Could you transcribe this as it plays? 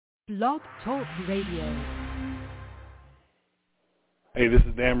Blog Talk Radio. Hey, this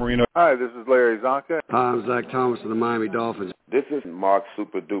is Dan Marino. Hi, this is Larry Zonka. Hi, I'm Zach Thomas of the Miami Dolphins. This is Mark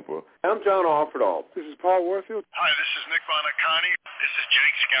Super Duper. I'm John Offerdahl. This is Paul Warfield. Hi, this is Nick Bonacani. This is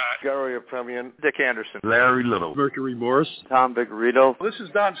Jake Scott. Gary Premian. Dick Anderson. Larry Little. Mercury Morris. Tom Vigorito. This is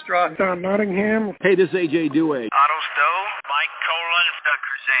Don Strock. Don Nottingham. Hey, this is A.J. Dewey. Otto Stowe. Mike Colon. It's Doug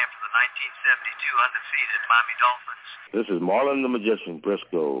Cruzan from the 1972 undefeated Miami Dolphins. This is Marlon the Magician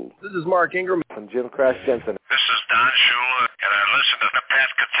Briscoe. This is Mark Ingram. I'm Jim Crash Jensen. This is Don Shula, and I listen to the Pat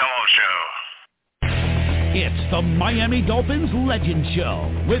Catello Show. It's the Miami Dolphins Legend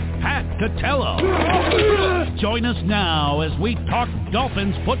Show with Pat Catello. Join us now as we talk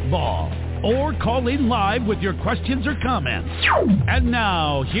Dolphins football or call in live with your questions or comments. And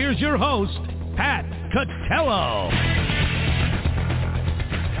now, here's your host, Pat Catello.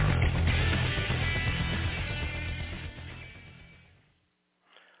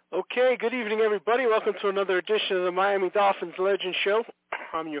 Okay, good evening, everybody. Welcome to another edition of the Miami Dolphins Legend Show.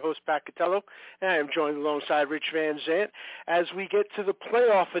 I'm your host, Pat Catello, and I am joined alongside Rich Van Zant as we get to the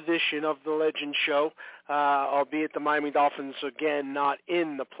playoff edition of the Legend Show, albeit the Miami Dolphins, again, not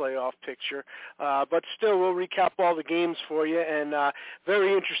in the playoff picture. But still, we'll recap all the games for you, and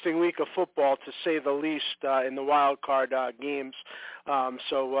very interesting week of football, to say the least, in the wild card games.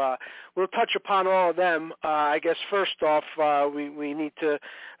 So we'll touch upon all of them. I guess first off, we need to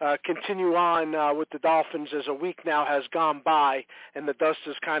continue on with the Dolphins as a week now has gone by and the dust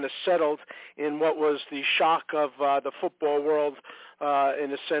has kind of settled in what was the shock of the football world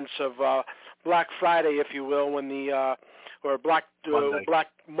in a sense of Black Friday, if you will, when the or Black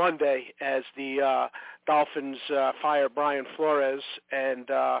Monday as the Dolphins fire Brian Flores. And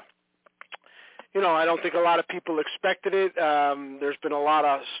I don't think a lot of people expected it. There's been a lot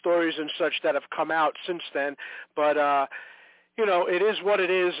of stories and such that have come out since then. But, it is what it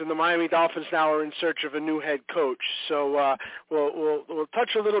is, and the Miami Dolphins now are in search of a new head coach. So we'll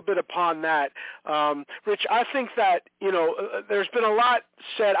touch a little bit upon that. Rich, I think that, there's been a lot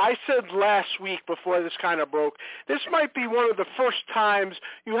said. I said last week before this kind of broke, this might be one of the first times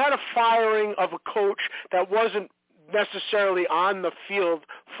you had a firing of a coach that wasn't necessarily on the field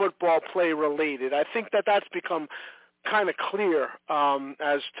football play related. I think that that's become kind of clear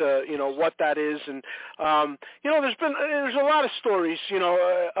as to what that is, and there's a lot of stories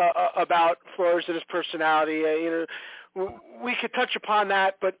about Flores and his personality. We could touch upon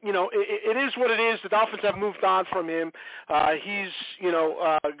that, but it is what it is. The Dolphins have moved on from him. He's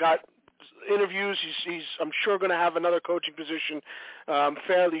got interviews. He's I'm sure going to have another coaching position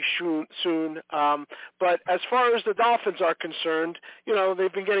fairly soon. But as far as the Dolphins are concerned,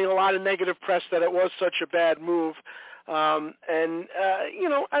 they've been getting a lot of negative press that it was such a bad move. I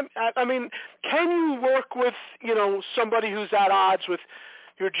mean, can you work with somebody who's at odds with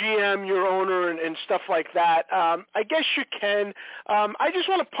your GM, your owner, and stuff like that? I guess you can. I just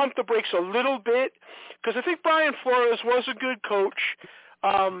want to pump the brakes a little bit because I think Brian Flores was a good coach.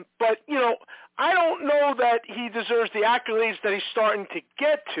 But, I don't know that he deserves the accolades that he's starting to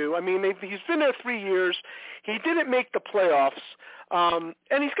get to. I mean, he's been there 3 years. He didn't make the playoffs.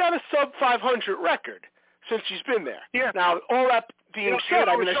 And he's got a sub-500 record since he's been there. Yeah. Now, all that being said,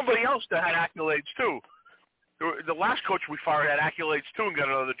 I mean, somebody else that had accolades, too. The last coach we fired had accolades, too, and got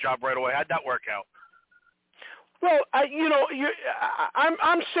another job right away. How'd that work out? Well,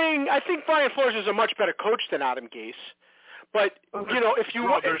 I'm saying I think Brian Flores is a much better coach than Adam Gase. But, there's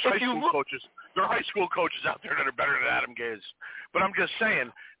high school coaches out there that are better than Adam Gase. But I'm just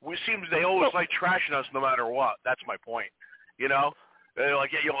saying, it seems they always like trashing us no matter what. That's my point.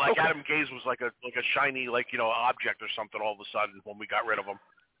 Adam Gase was like a shiny, object or something all of a sudden when we got rid of him.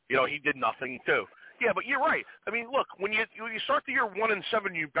 He did nothing, too. Yeah, but you're right. I mean, look, when you start the year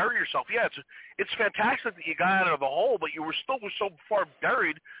 1-7, you bury yourself. Yeah, it's fantastic that you got out of the hole, but you were still so far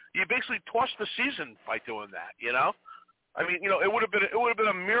buried, you basically tossed the season by doing that, I mean, it would have been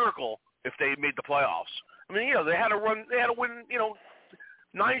a miracle if they made the playoffs. I mean, they had to win,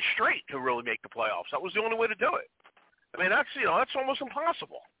 9 straight to really make the playoffs. That was the only way to do it. I mean, that's almost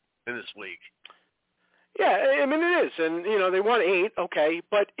impossible in this league. Yeah, I mean it is, and they won 8, okay,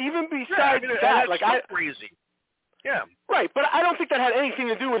 but even besides that, that's crazy. Yeah. Right, but I don't think that had anything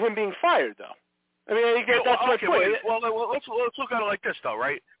to do with him being fired, though. I mean, I think that's my point. Well, let's look at it like this, though,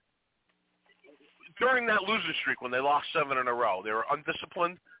 right? During that losing streak, when they lost 7 in a row, they were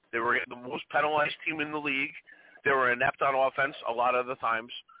undisciplined. They were the most penalized team in the league. They were inept on offense a lot of the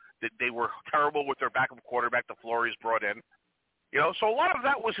times. They were terrible with their backup quarterback that Flores brought in. So a lot of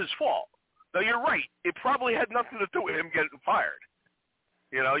that was his fault. Now, you're right. It probably had nothing to do with him getting fired.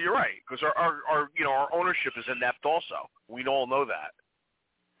 You're right, because our ownership is inept also. We all know that.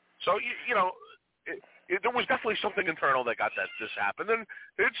 So there was definitely something internal that got this happen, and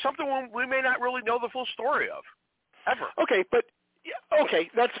it's something we may not really know the full story of ever. Okay, but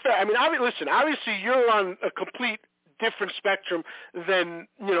that's fair. I mean, obviously you're on a complete different spectrum than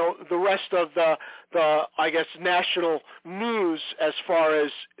the rest of the I guess national news as far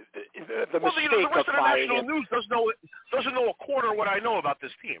as the mistake the rest of of the firing national him. news doesn't know a quarter of what I know about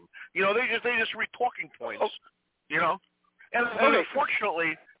this team. They just read talking points. And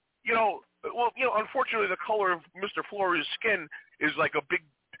unfortunately, unfortunately, the color of Mr. Flores' skin is like a big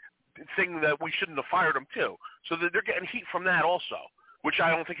thing that we shouldn't have fired him too. So they're getting heat from that also, which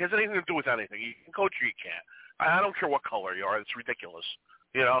I don't think has anything to do with anything. You can coach or you can't. I don't care what color you are. It's ridiculous.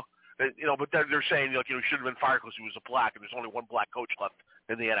 But they're saying he should have been fired because he was a black, and there's only one black coach left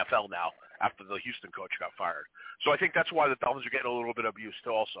in the NFL now after the Houston coach got fired. So I think that's why the Dolphins are getting a little bit abused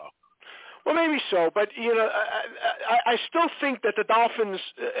too also. Well, maybe so, but I still think that the Dolphins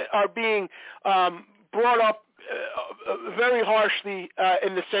are being brought up very harshly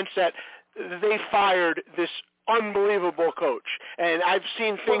in the sense that they fired this unbelievable coach, and I've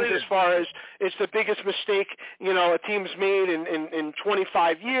seen things as far as it's the biggest mistake a team's made in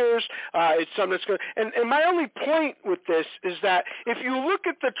 25 years. It's something that's good. And my only point with this is that if you look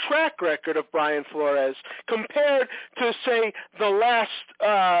at the track record of Brian Flores compared to say the last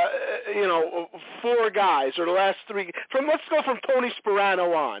 4 guys or the last 3, let's go from Tony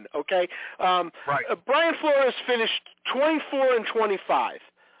Sperano on, okay? Right. Brian Flores finished 24-25,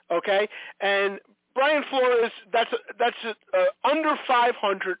 okay, and Brian Flores, that's under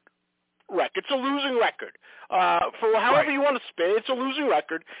 500 record. It's a losing record. For however you want to spin, it's a losing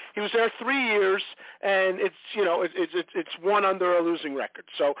record. He was there 3 years, and it's one under a losing record.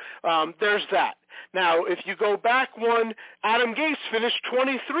 So there's that. Now, if you go back one, Adam Gase finished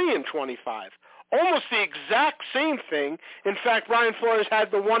 23-25. Almost the exact same thing. In fact, Brian Flores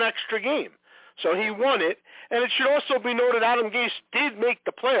had the one extra game. So he won it. And it should also be noted Adam Gase did make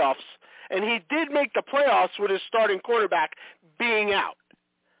the playoffs. And he did make the playoffs with his starting quarterback being out.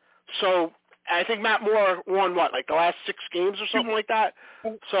 So I think Matt Moore won the last 6 games or something like that.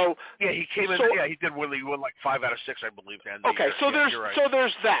 So yeah, he came in. Yeah, he did win. He won 5 out of 6, I believe. Okay, so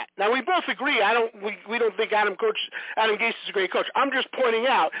there's that. Now we both agree. We don't think Adam Gase is a great coach. I'm just pointing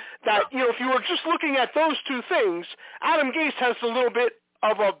out that if you were just looking at those 2 things, Adam Gase has a little bit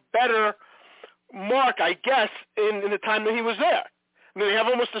of a better mark, I guess, in the time that he was there. I mean, they have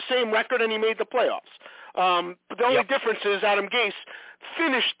almost the same record, and he made the playoffs. But the only difference is Adam Gase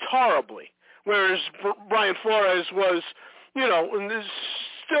finished horribly, whereas Brian Flores was,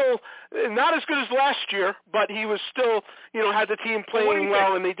 still not as good as last year, but he was still, had the team playing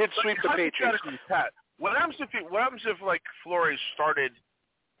well, and they did sweep the Patriots. Pat, what happens if Flores started,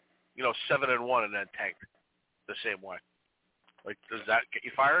 7-1 and then tanked the same way? Does that get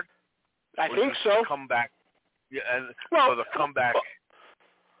you fired? I think so. Come back. Yeah, and so the comeback.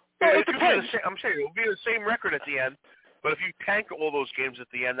 It depends. I'm saying it will be the same record at the end, but if you tank all those games at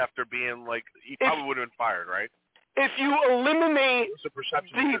the end after being he probably would have been fired, right? If you eliminate the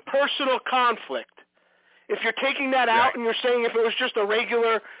personal conflict, if you're taking that out and you're saying if it was just a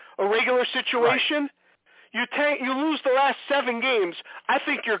regular situation, you lose the last 7 games, I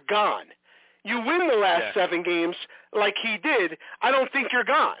think you're gone. You win the last 7 games like he did, I don't think you're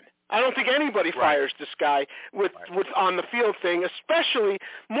gone. I don't think anybody fires this guy with on the field thing, especially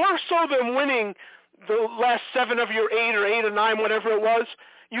more so than winning the last 7 of your 8 or 8 or 9, whatever it was.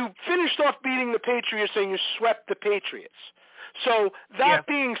 You finished off beating the Patriots and you swept the Patriots. So that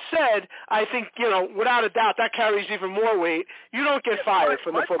being said, I think, without a doubt, that carries even more weight. You don't get fired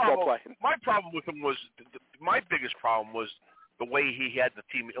from the football play. My problem with him was, my biggest problem was the way he had the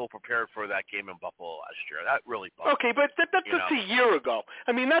team ill-prepared for that game in Buffalo last year. That really bugged me. Okay, but that's a year ago.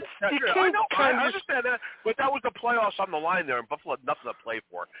 I mean, I understand that, but that was the playoffs on the line there, and Buffalo had nothing to play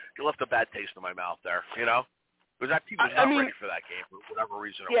for. It left a bad taste in my mouth there, because that team was not ready for that game for whatever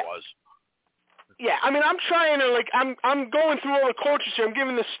reason it was. Yeah, I mean, I'm trying to I'm going through all the coaches here. I'm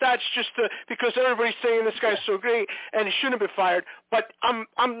giving the stats because everybody's saying this guy's so great and he shouldn't have been fired. But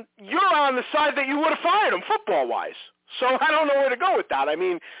you're on the side that you would have fired him football-wise. So I don't know where to go with that. I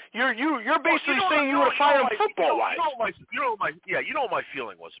mean, you're basically saying you would have fired him football-wise. You know what my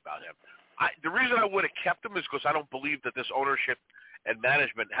feeling was about him. The reason I would have kept him is because I don't believe that this ownership and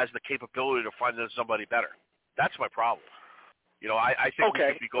management has the capability to find somebody better. That's my problem. I think we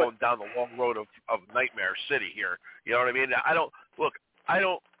could be going down the long road of Nightmare City here. You know what I mean? I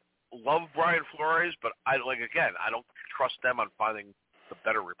don't love Brian Flores, but I don't trust them on finding the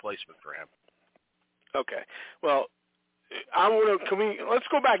better replacement for him. Okay. Well, let's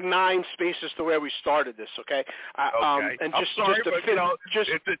go back 9 spaces to where we started this, okay? Okay. And I'm sorry, but to finish.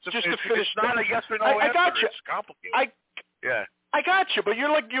 It's not a yes or no answer. I got you. It's complicated. I got you, but you're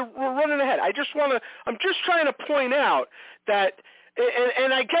running ahead. I'm just trying to point out that,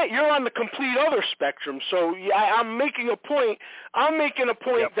 and I get you're on the complete other spectrum. So I'm making a point.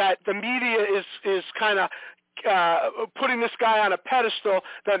 That the media is kind of putting this guy on a pedestal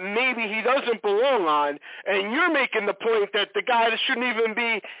that maybe he doesn't belong on, and you're making the point that the guy shouldn't even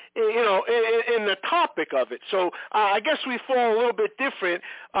be, in the topic of it. So I guess we fall a little bit different,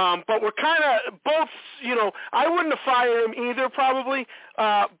 but we're kind of both, I wouldn't have fired him either probably,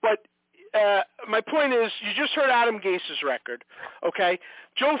 but my point is you just heard Adam Gase's record, okay?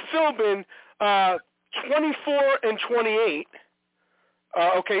 Joe Philbin, 24-28.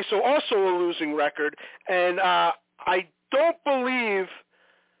 Okay, so also a losing record, and I don't believe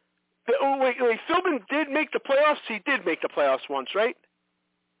that. Oh, wait, Philbin did make the playoffs. He did make the playoffs once, right?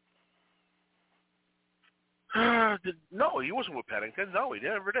 No, he wasn't with Pennington. No, he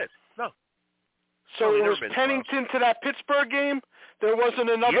never did. No. So it was Pennington to that Pittsburgh game. There wasn't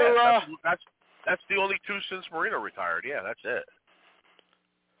another. Yeah, that's the only 2 since Marino retired. Yeah, that's it.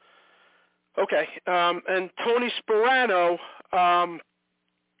 Okay, and Tony Sperano.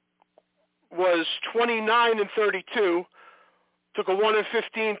 Was 29-32, took a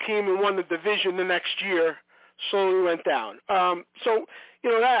 1-15 team and won the division the next year, slowly went down. So,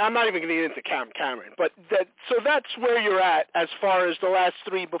 I'm not even going to get into Cameron, but that's where you're at as far as the last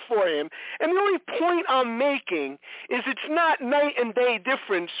 3 before him. And the only point I'm making is it's not night and day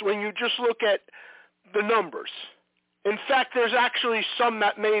difference when you just look at the numbers. In fact, there's actually some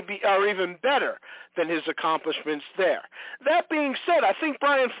that are even better than his accomplishments there. That being said, I think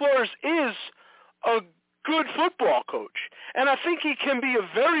Brian Flores is a good football coach, and I think he can be a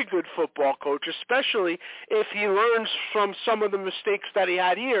very good football coach, especially if he learns from some of the mistakes that he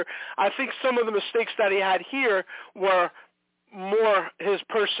had here. I think some of the mistakes that he had here were more his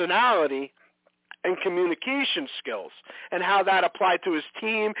personality and communication skills and how that applied to his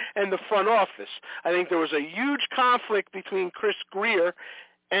team and the front office. I think there was a huge conflict between Chris Grier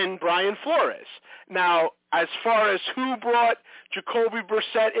and Brian Flores. Now, as far as who brought Jacoby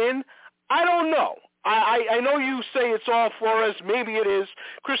Brissett in, I don't know. I know you say it's all Flores. Maybe it is.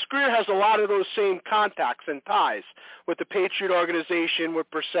 Chris Grier has a lot of those same contacts and ties with the Patriot organization, with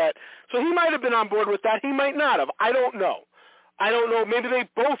Brissett. So he might have been on board with that. He might not have. I don't know. Maybe they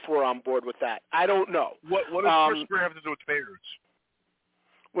both were on board with that. I don't know. What does Chris Grier have to do with the Patriots?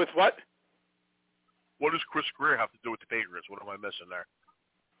 With what? What does Chris Grier have to do with the Patriots? What am I missing there?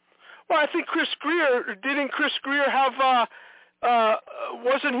 Well, I think didn't Chris Grier have,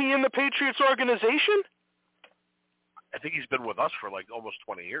 wasn't he in the Patriots organization? I think he's been with us for like almost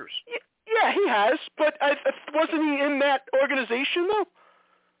 20 years. Yeah, he has, but wasn't he in that organization though?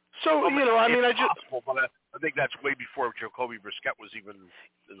 So, I think that's way before Jacoby Brissett was even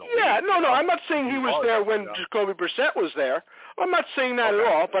in the league. Yeah, no, I'm not saying he was there when Jacoby Brissett was there. I'm not saying that at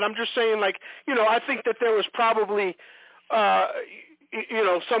all, but I'm just saying, I think that there was probably,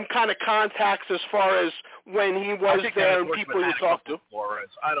 some kind of contacts as far as when he was there and people you talked to.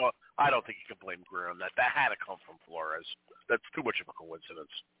 Flores. I don't think you can blame Grier on that. That had to come from Flores. That's too much of a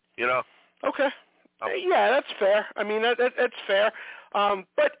coincidence, Okay. Yeah, that's fair. I mean, that's fair.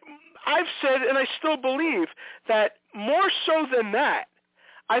 But I've said, and I still believe, that more so than that,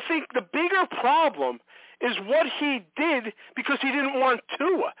 I think the bigger problem is what he did because he didn't want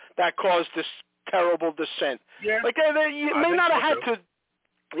Tua that caused this terrible descent. Yeah. You may not have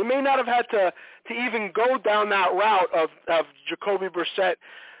had to even go down that route of Jacoby Brissett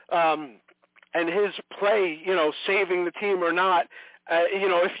and his play, saving the team or not.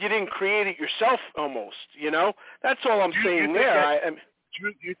 If you didn't create it yourself, almost, that's all I'm saying there.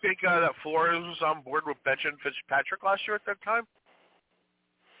 Do you think that Flores was on board with benching Fitzpatrick last year at that time?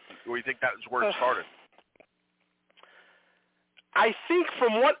 Or do you think that was where it started? I think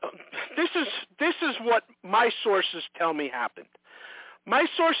this is what my sources tell me happened. My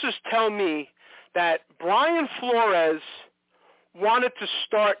sources tell me that Brian Flores wanted to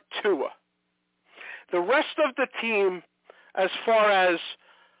start Tua. The rest of the team, as far as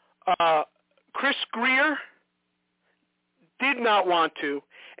Chris Grier, did not want to,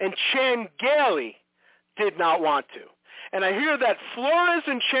 and Chan Gailey did not want to. And I hear that Flores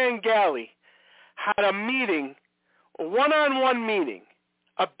and Chan Gailey had a meeting, a one-on-one meeting,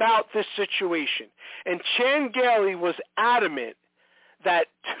 about this situation. And Chan Gailey was adamant that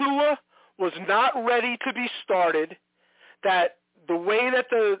Tua was not ready to be started, that the way that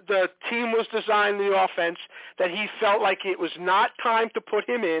the team was designed, the offense, that he felt like it was not time to put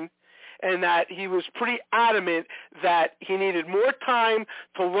him in, and that he was pretty adamant that he needed more time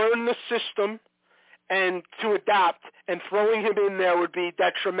to learn the system and to adapt, and throwing him in there would be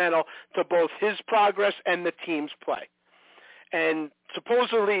detrimental to both his progress and the team's play. And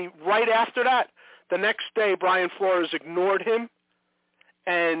supposedly right after that, the next day, Brian Flores ignored him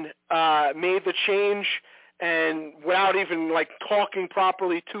and made the change, and without even talking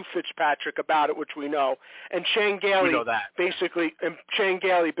properly to Fitzpatrick about it, which we know. And Chan Gailey basically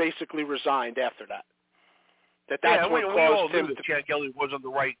resigned after that. That's what caused him to. Chan Gailey wasn't the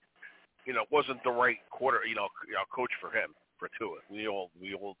right, wasn't the right coach for him, for Tua. We all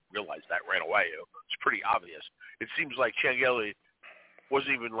realized that right away. It's pretty obvious. It seems like Chan Gailey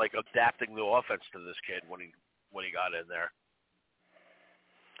wasn't even adapting the offense to this kid when he got in there.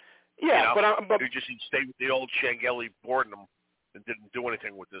 Yeah, but he stayed with the old Chan Gailey, bored him, and didn't do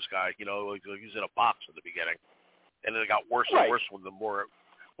anything with this guy. He was in a box at the beginning, and then it got worse and worse when more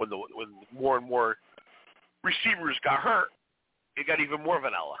and more receivers got hurt. It got even more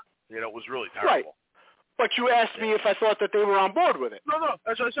vanilla. It was really terrible. Right. But you asked me if I thought that they were on board with it. No,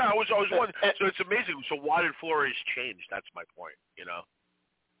 that's what I said. I was wondering. So it's amazing. So why did Flores change? That's my point.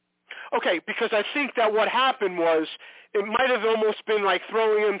 Okay, because I think that what happened was it might have almost been like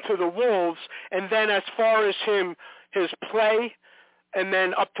throwing him to the wolves, and then as far as his play, and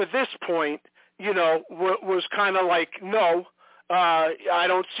then up to this point, was kind of no, I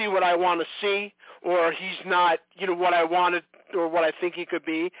don't see what I want to see, or he's not, what I wanted or what I think he could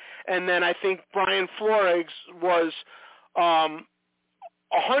be. And then I think Brian Flores was 100%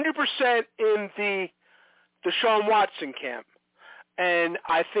 in the Deshaun Watson camp. And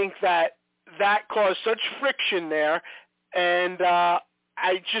I think that caused such friction there, and I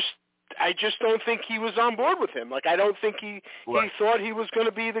just don't think he was on board with him. I don't think he thought he was going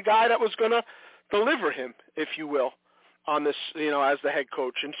to be the guy that was going to deliver him, if you will, on this, as the head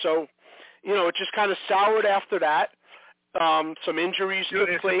coach. And so, it just kind of soured after that. Some injuries took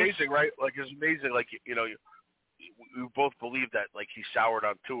place. It's amazing, right? It's amazing. We both believe that, he soured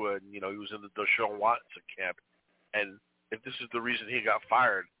on Tua, and, he was in the Deshaun Watson camp, and if this is the reason he got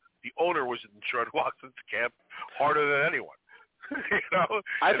fired, the owner was in Deshaun Watson's camp harder than anyone.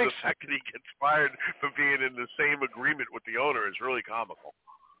 I think the fact that he gets fired for being in the same agreement with the owner is really comical,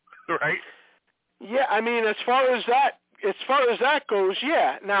 right? Yeah, I mean, as far as that goes,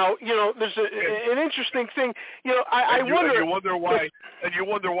 yeah. Now, there's an interesting thing. I wonder. You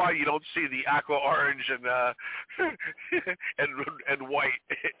wonder why, you don't see the aqua orange and and white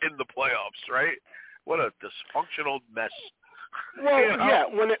in the playoffs, right? What a dysfunctional mess. Well, yeah,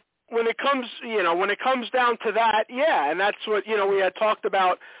 when it comes down to that, yeah, and that's what we had talked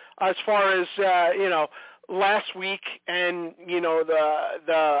about as far as last week, and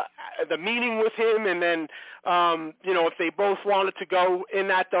the meeting with him, and then if they both wanted to go in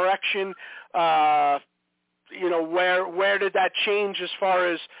that direction, where did that change as far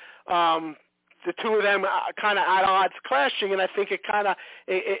as the two of them kind of at odds clashing? And I think it kind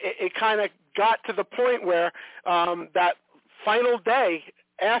of got to the point where that final day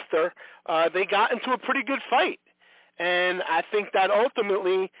after they got into a pretty good fight, and I think that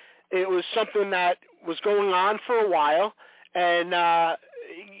ultimately it was something that was going on for a while, and I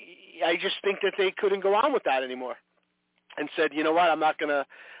just think that they couldn't go on with that anymore, and said, you know what, I'm not gonna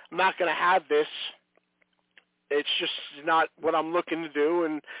have this. It's just not what I'm looking to do,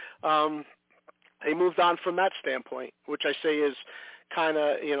 and they moved on from that standpoint, which I say is kind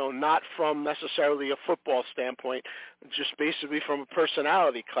of, not from necessarily a football standpoint, just basically from a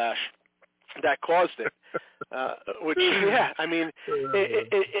personality clash that caused it. Which, yeah, I mean,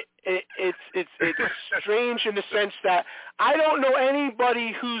 it's strange in the sense that I don't know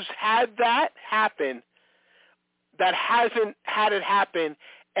anybody who's had that happen that hasn't had it happen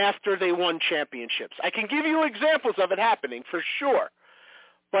after they won championships. I can give you examples of it happening for sure,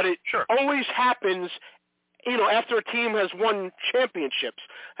 but it always happens, after a team has won championships.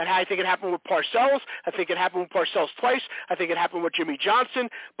 And I think it happened with Parcells. I think it happened with Parcells twice. I think it happened with Jimmy Johnson,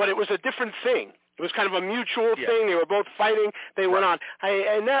 but it was a different thing. It was kind of a mutual thing. They were both fighting. They went on.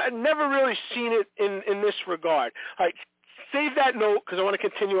 I never really seen it in this regard. All right, save that note because I want to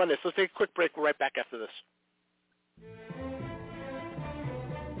continue on this. Let's take a quick break. We're right back after this.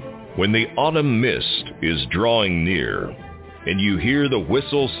 When the autumn mist is drawing near and you hear the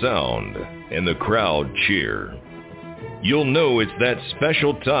whistle sound and the crowd cheer, you'll know it's that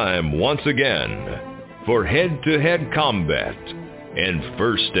special time once again for head-to-head combat and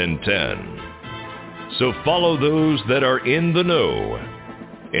 1st and 10. So follow those that are in the know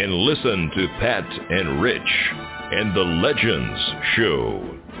and listen to Pat and Rich and the Legends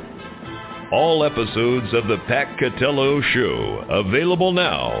Show. All episodes of the Pat Catello Show available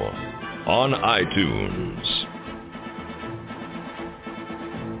now on iTunes.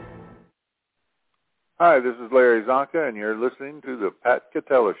 Hi, this is Larry Zonka, and you're listening to the Pat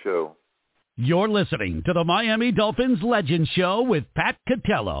Catello Show. You're listening to the Miami Dolphins Legend Show with Pat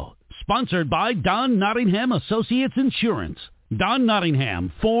Catello, sponsored by Don Nottingham Associates Insurance. Don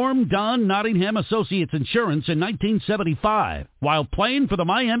Nottingham formed Don Nottingham Associates Insurance in 1975 while playing for the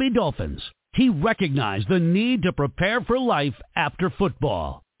Miami Dolphins. He recognized the need to prepare for life after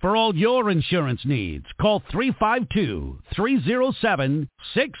football. For all your insurance needs, call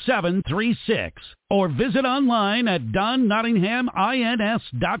 352-307-6736 or visit online at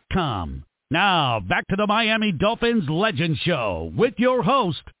donnottinghamins.com. Now, back to the Miami Dolphins Legend Show with your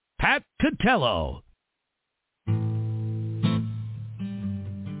host, Pat Catello.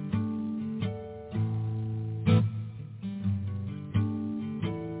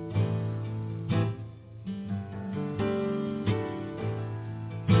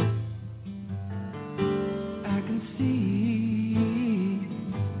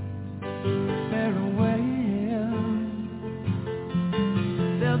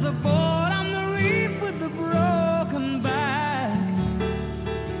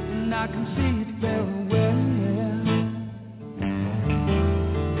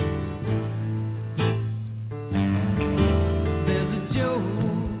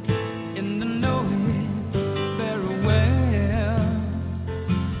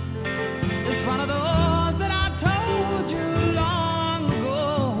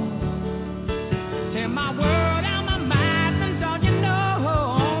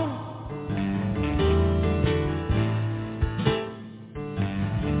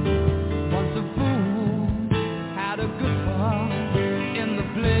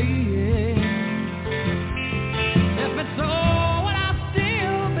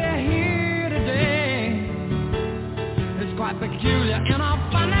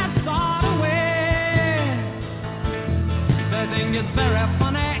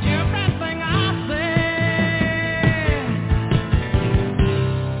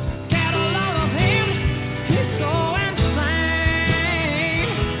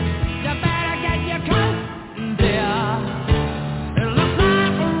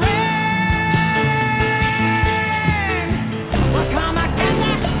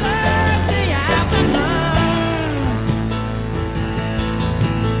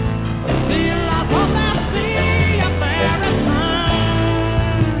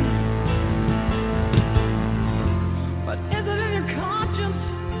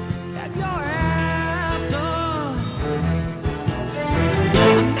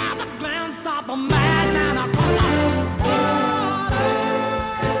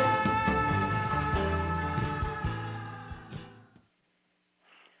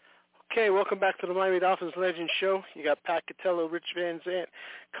 Okay, welcome back to the Miami Dolphins Legend Show. You got Pat Catello, Rich Van Zant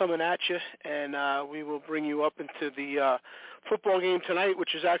coming at you, and we will bring you up into the football game tonight,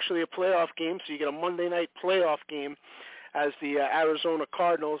 which is actually a playoff game. So you get a Monday night playoff game as the Arizona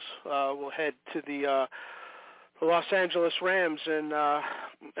Cardinals will head to the Los Angeles Rams and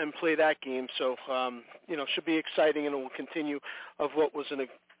play that game. So, should be exciting, and it will continue of what was a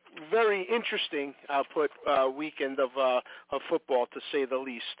very interesting weekend of football, to say the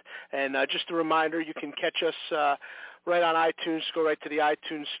least. And just a reminder, you can catch us right on iTunes. Go right to the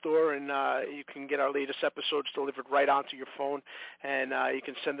iTunes store, and you can get our latest episodes delivered right onto your phone. And you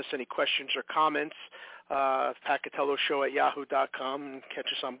can send us any questions or comments, patcatelloshow@yahoo.com, and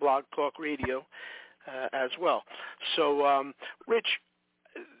catch us on Blog Talk Radio as well. So, Rich,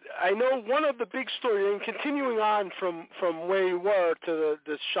 I know one of the big stories, and continuing on from where you were to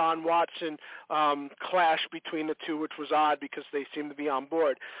the Sean Watson clash between the two, which was odd because they seem to be on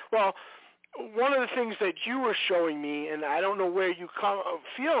board. Well, one of the things that you were showing me, and I don't know where you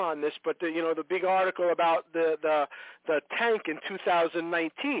feel on this, but the big article about the tank in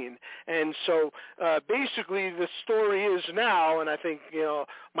 2019, and so basically the story is now, and I think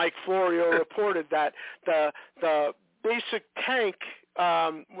Mike Florio reported that the basic tank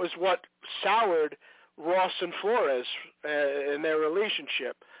was what soured Ross and Flores in their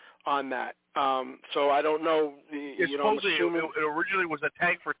relationship on that. So I don't know. Supposedly it originally was a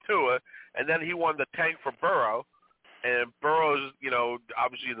tank for Tua, and then he won the tank for Burrow. And Burrow's,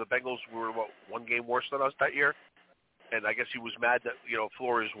 obviously the Bengals were one game worse than us that year, and I guess he was mad that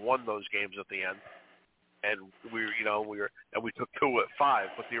Flores won those games at the end, and we took Tua at 5.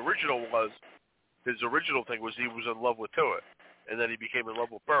 But his original thing was he was in love with Tua, and then he became in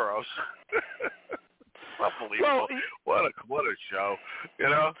love with Burrow. Unbelievable! What a show!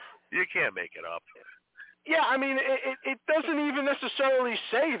 You can't make it up. Yeah, I mean, it doesn't even necessarily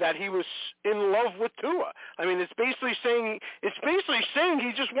say that he was in love with Tua. I mean, it's basically saying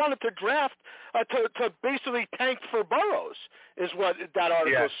he just wanted to draft to basically tank for Burrows is what that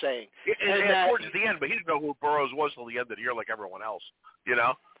article is saying. And towards the end, but he didn't know who Burrows was till the end of the year, like everyone else. You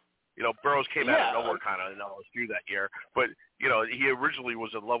know, Burrows came out of nowhere, kind of in LSU that year. But he originally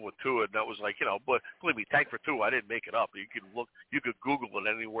was in love with Tua, and that was like, but believe me, tank for Tua. I didn't make it up. You could Google it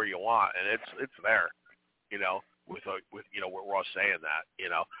anywhere you want, and it's there. With Ross saying that,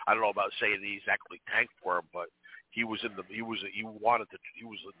 I don't know about saying he exactly tanked for him, but he was in love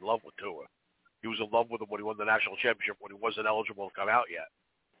with Tua. He was in love with him when he won the national championship, when he wasn't eligible to come out yet.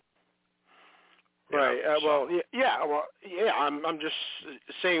 Right. I'm just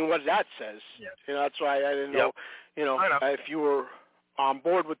saying what that says. Yeah. That's why I didn't know, if you were on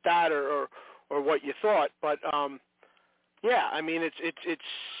board with that or what you thought. But I mean,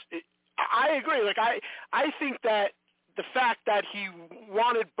 I agree. Like I think that the fact that he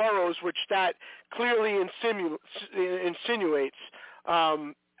wanted Burrows, which that clearly insinuates,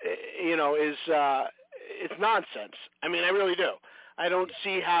 is nonsense. I mean, I really do. I don't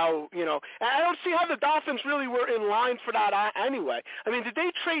see how the Dolphins really were in line for that anyway. I mean, did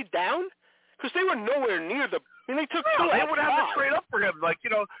they trade down? Because they were nowhere near the. I mean, they took. No, they would have to trade up for him. Like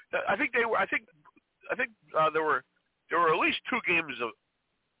I think they were. I think there were at least 2 games of.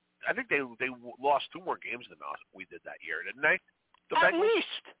 I think they lost 2 more games than us. We did that year, didn't they? At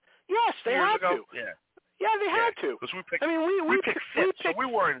least, yes, they had to. Yeah, they had to. Because we picked. I mean, we picked 5th, so we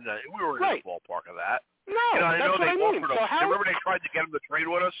were in the ballpark of that. No, I know that's what I mean. So remember they tried to get him to trade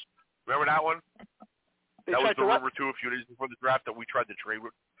with us. Remember that one? That was the rumor too. A few days before the draft that we tried to trade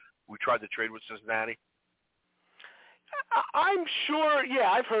with. We tried to trade with Cincinnati. I'm sure. Yeah,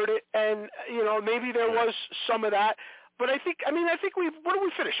 I've heard it, and maybe there was some of that. But I think what did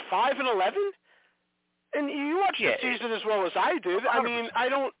we finish? 5-11? And you watched the season as well as I did. 100%. I mean, I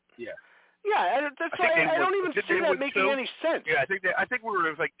don't. Yeah. Yeah, that's why I don't even see that making any sense. Yeah, I think we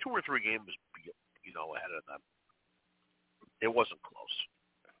were like 2 or 3 games, ahead of them. It wasn't close.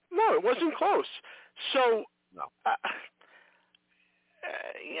 No, it wasn't close. So, no.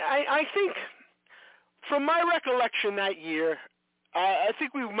 I think, from my recollection that year, I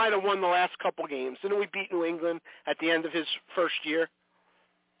think we might have won the last couple games. Didn't we beat New England at the end of his first year?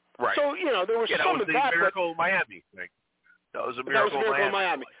 Right. So, there was some of that. That was the Miracle Miami thing. That was a Miracle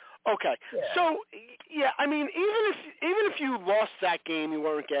Miami. Okay. Yeah. So, I mean, even if you lost that game, you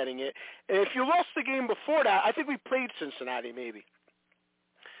weren't getting it. And if you lost the game before that, I think we played Cincinnati maybe.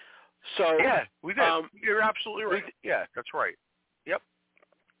 So yeah, we did. You're absolutely right. Yeah, that's right. Yep.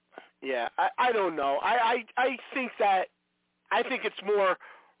 Yeah, I don't know. I think it's more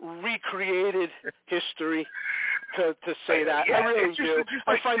recreated history to say that. I really do.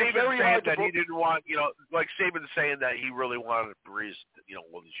 I find it very hard that he didn't want, like Saban saying that he really wanted Breeze,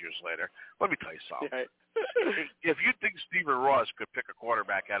 all these years later. Let me tell you something. Yeah. If you think Stephen Ross could pick a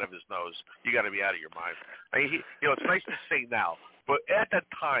quarterback out of his nose, you got to be out of your mind. I mean, it's nice to say now, but at that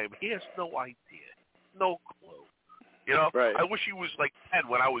time, he has no idea, no clue. Right. I wish he was like 10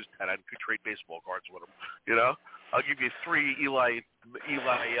 when I was 10. I could trade baseball cards with him. I'll give you 3 Elard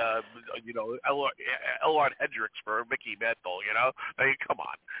Hendricks for Mickey Mantle. I mean, come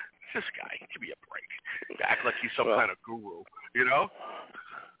on, this guy, give me a break. Act like he's some kind of guru.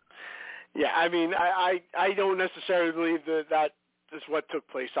 Yeah, I mean, I don't necessarily believe that is what took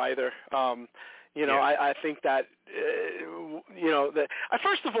place either. I think that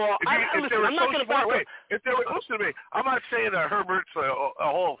first of all, I'm not going to listen to me. I'm not saying that Herbert's a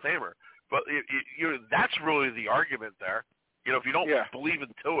Hall of Famer, but that's really the argument there. If you don't believe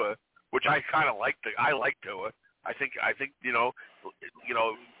in Tua, which I kind of like, I like Tua. I think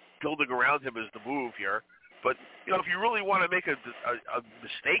building around him is the move here. But if you really want to make a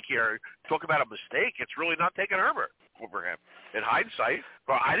mistake here, talk about a mistake, it's really not taking Herbert over him. In hindsight,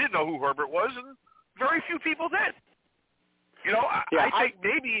 I didn't know who Herbert was, and very few people did. I think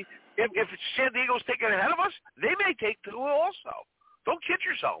maybe if San Diego's taking ahead of us, they may take Tua also. Don't kid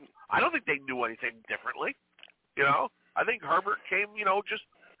yourself. I don't think they knew anything differently. I think Herbert came,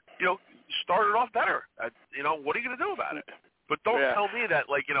 started off better. What are you going to do about it? But don't tell me that,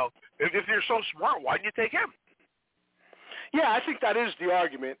 if you're so smart, why didn't you take him? Yeah, I think that is the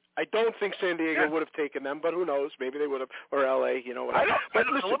argument. I don't think San Diego would have taken them, but who knows? Maybe they would have, or L.A., whatever. I don't.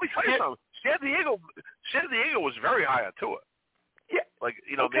 Listen, let me tell you something. San Diego was very high on Tua. Yeah.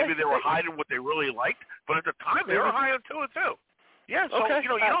 Maybe they were hiding what they really liked, but at the time they were high on Tua too. Yeah, so, you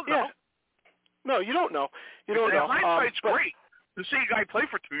don't know. Yeah. No, you don't know. You don't know. Hindsight's great. To see a guy play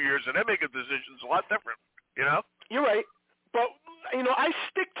for 2 years and then make a decision is a lot different, You're right. But, I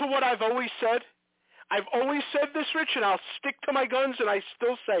stick to what I've always said. I've always said this, Rich, and I'll stick to my guns, and I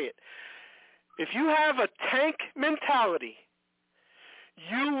still say it. If you have a tank mentality,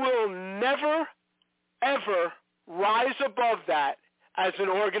 you will never, ever rise above that as an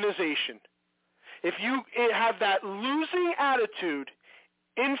organization. If you have that losing attitude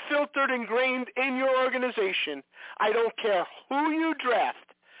infiltrated, ingrained in your organization, I don't care who you draft,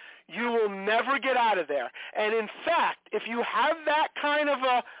 you will never get out of there. And in fact, if you have that kind of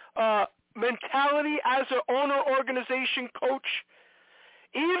a mentality as an owner, organization, coach,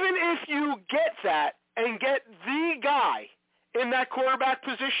 even if you get that and get the guy in that quarterback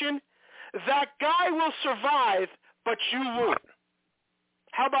position, that guy will survive, but you won't.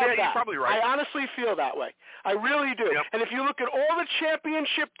 How about that? You're probably right. I honestly feel that way. I really do. Yep. And if you look at all the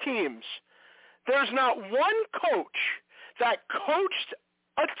championship teams, there's not one coach that coached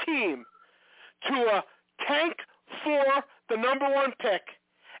a team to a tank for the number one pick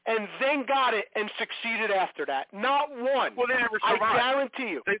and then got it and succeeded after that. Not one. Well, they never survived. I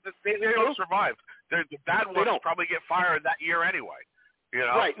guarantee you. They don't survive. The bad ones probably get fired that year anyway. You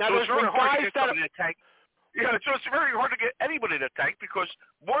know? Right. Now, so there's it's very been hard guys to get somebody to tank. Yeah, so it's very hard to get anybody to tank because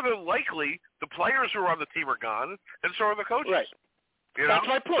more than likely the players who are on the team are gone, and so are the coaches. Right. You know?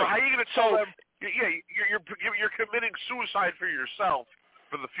 That's my point. So how are you going to tell them? Yeah, you're committing suicide for yourself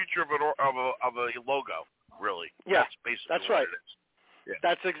for the future of a logo. Really. Yeah. That's basically right. What it is. Yeah.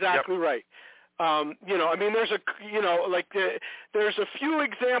 That's exactly right. I mean, there's a few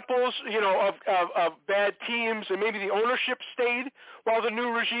examples, of bad teams, and maybe the ownership stayed while the new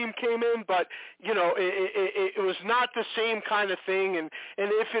regime came in, but, it was not the same kind of thing. And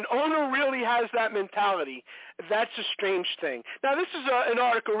if an owner really has that mentality, that's a strange thing. Now, this is an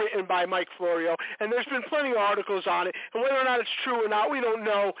article written by Mike Florio, and there's been plenty of articles on it, and whether or not it's true or not, we don't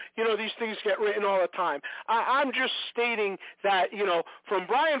know. These things get written all the time. I'm just stating that, from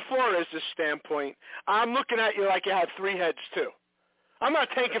Brian Flores' standpoint, I'm looking at you like you had three heads, too. I'm not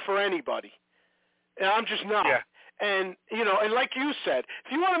taking for anybody. I'm just not. Yeah. And, and like you said,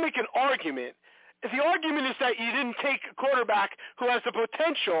 if you want to make an argument, if the argument is that you didn't take a quarterback who has the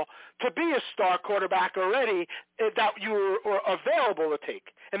potential to be a star quarterback already that you were available to take,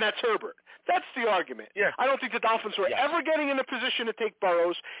 and that's Herbert. That's the argument. Yeah. I don't think the Dolphins were ever getting in a position to take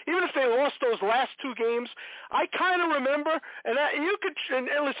Burrows, even if they lost those last two games. I kind of remember, and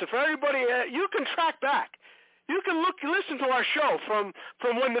listen, for everybody, you can track back. You can listen to our show from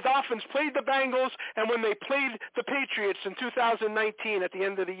when the Dolphins played the Bengals and when they played the Patriots in 2019 at the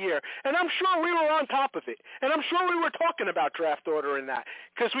end of the year. And I'm sure we were on top of it. And I'm sure we were talking about draft order in that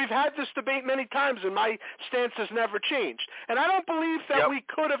because we've had this debate many times and my stance has never changed. And I don't believe that we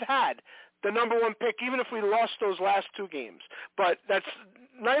could have had the number one pick even if we lost those last two games. But that's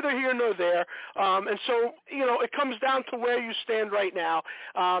neither here nor there. And so, it comes down to where you stand right now.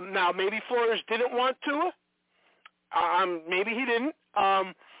 Now, maybe Flores didn't want Tua. Maybe he didn't,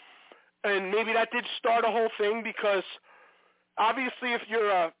 and maybe that did start a whole thing because obviously if you're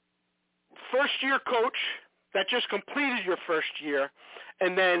a first-year coach that just completed your first year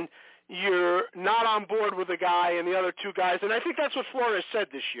and then you're not on board with a guy and the other two guys, and I think that's what Flores said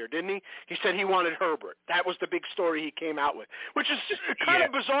this year, didn't he? He said he wanted Herbert. That was the big story he came out with, which is kind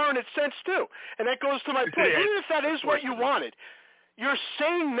of bizarre in its sense too, and that goes to my point. Even if that is what you wanted, you're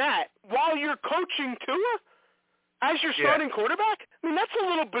saying that while you're coaching Tua? As your starting quarterback? I mean, that's a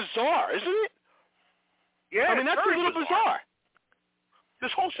little bizarre, isn't it? Yeah, I mean, that's a little bizarre. This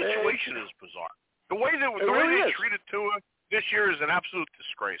whole situation is bizarre. The way they treated Tua this year is an absolute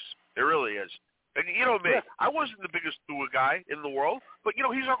disgrace. It really is. And me, I wasn't the biggest Tua guy in the world, but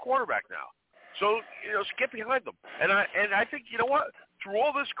he's our quarterback now. So get behind him. And I think what? Through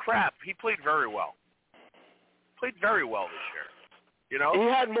all this crap, he played very well. Played very well this year. He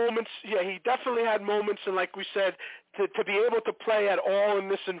had moments. Yeah, he definitely had moments, and like we said, to be able to play at all in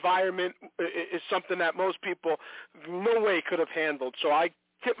this environment is something that most people no way could have handled. So I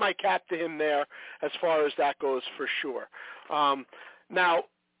tip my cap to him there as far as that goes for sure. Now,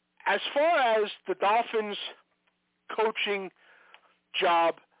 as far as the Dolphins coaching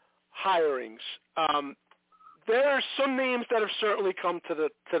job hirings, there are some names that have certainly come to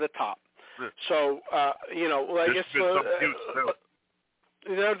the top. So I guess.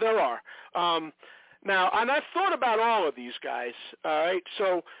 There are. Now, and I've thought about all of these guys. All right,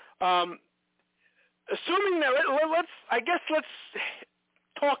 so assuming that let's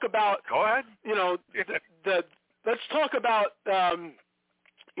talk about. Go ahead. Let's talk about the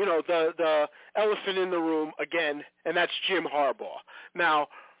elephant in the room again, and that's Jim Harbaugh. Now,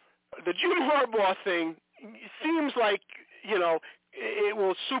 the Jim Harbaugh thing seems like it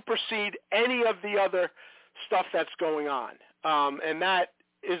will supersede any of the other stuff that's going on. And that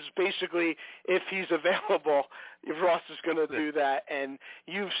is basically if he's available, if Ross is going to do that. And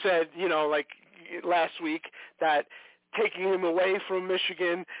you've said, like last week, that taking him away from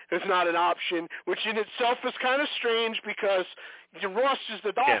Michigan is not an option, which in itself is kind of strange because Ross is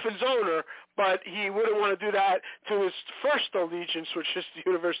the Dolphins owner, but he wouldn't want to do that to his first allegiance, which is the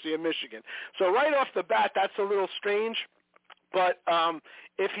University of Michigan. So right off the bat, that's a little strange. But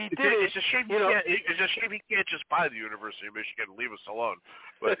if he did it's a shame. It's a shame he can't just buy the University of Michigan and leave us alone.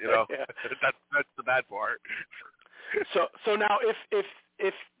 But that's the bad part. So now, if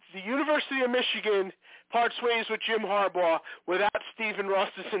the University of Michigan parts ways with Jim Harbaugh without Stephen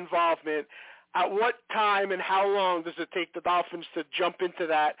Ross's involvement, at what time and how long does it take the Dolphins to jump into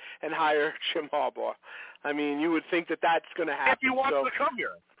that and hire Jim Harbaugh? I mean, you would think that that's going to happen. If he wants to come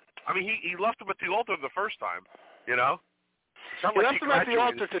here. I mean, he left him at the altar the first time, He left him at the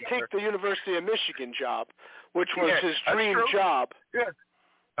altar to take the University of Michigan job, which was his dream job. Yeah.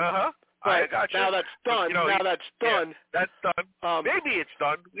 Uh-huh. But now that's done. That's done. That's done. Maybe it's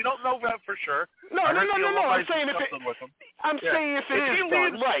done. We don't know that for sure. No. I'm saying if it is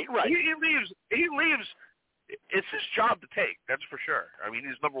done. Right. He leaves. It's his job to take. That's for sure. I mean,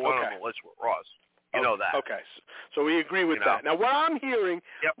 he's number one on the list with Ross. You know that. Okay. So we agree with that. Now, what I'm hearing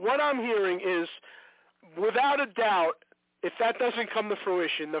is, without a doubt, if that doesn't come to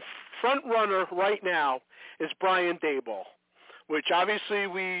fruition, the front runner right now is Brian Daboll, which obviously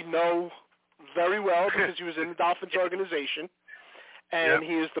we know very well because he was in the Dolphins organization, and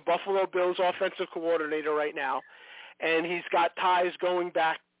he is the Buffalo Bills offensive coordinator right now, and he's got ties going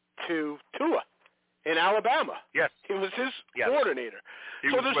back to Tua in Alabama. Yes. He was his coordinator.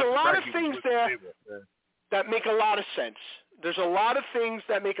 So there's a lot of things there that make a lot of sense. There's a lot of things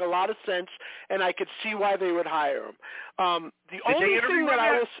that make a lot of sense, and I could see why they would hire him. Did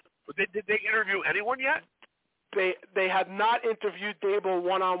they interview anyone yet? They have not interviewed Daboll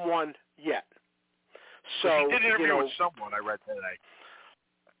one-on-one yet. So he did interview with someone, I read today.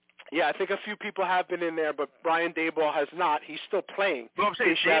 Yeah, I think a few people have been in there, but Brian Daboll has not. He's still playing. No, I'm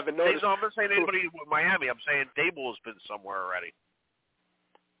saying I'm not saying anybody with Miami. I'm saying Daboll has been somewhere already.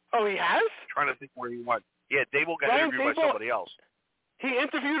 Oh, he has? Trying to think where he went. Yeah, Daboll got interviewed by somebody else. He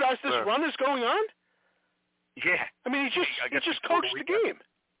interviewed as this run is going on? Yeah. I mean, he just coached the game.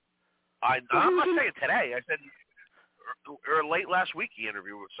 I'm not saying today. I said or late last week he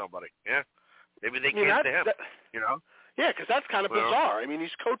interviewed with somebody. Yeah. Maybe they came to him, Yeah, because that's kind of bizarre. I mean,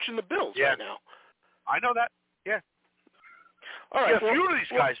 he's coaching the Bills right now. I know that. Yeah. All right. A few of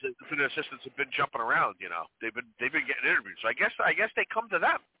these guys that have been assistants have been jumping around. They've been getting interviews. So I guess they come to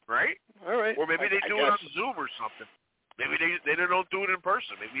them, right? All right. Or maybe they do it on Zoom or something. Maybe they don't do it in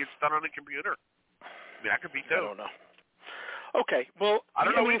person. Maybe it's done on the computer. I mean, that could be too. I don't know. Okay. Well, I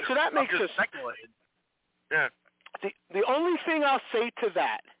don't know. So that makes us. Yeah. The only thing I'll say to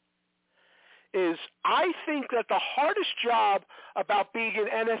that is I think that the hardest job about being an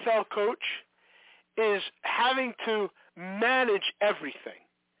NFL coach is having to manage everything.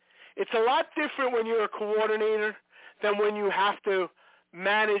 It's a lot different when you're a coordinator than when you have to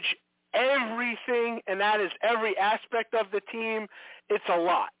manage everything, and that is every aspect of the team. It's a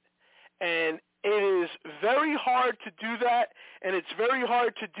lot. And it is very hard to do that, and it's very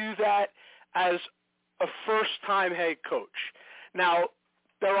hard to do that as a first-time head coach. Now,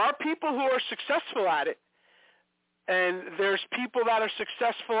 there are people who are successful at it, and there's people that are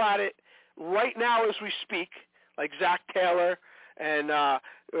successful at it right now as we speak, like Zach Taylor and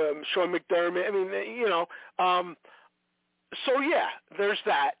Sean McDermott. I mean, so yeah, there's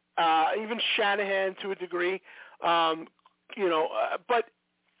that. Even Shanahan to a degree, but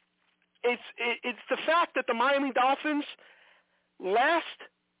it's the fact that the Miami Dolphins last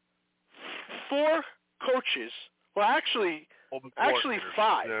 4 coaches, well, actually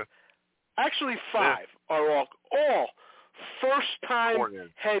 5. Yeah. Actually 5 are all first-time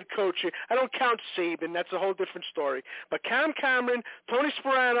head coaching. I don't count Saban. That's a whole different story. But Cam Cameron, Tony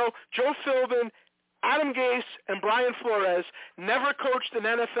Sparano, Joe Philbin, Adam Gase, and Brian Flores never coached an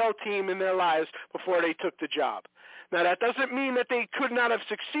NFL team in their lives before they took the job. Now, that doesn't mean that they could not have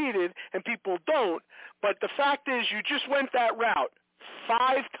succeeded, and people don't, but the fact is you just went that route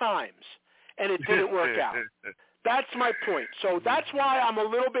 5 times, and it didn't work out. That's my point. So that's why I'm a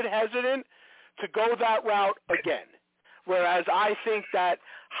little bit hesitant to go that route again, whereas I think that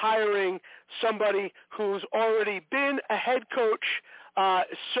hiring somebody who's already been a head coach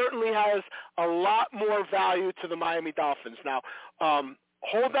certainly has a lot more value to the Miami Dolphins. Now,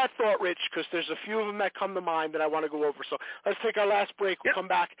 hold that thought, Rich, because there's a few of them that come to mind that I want to go over. So let's take our last break. We'll come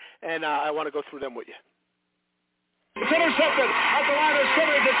back, and I want to go through them with you. It's intercepted at the line of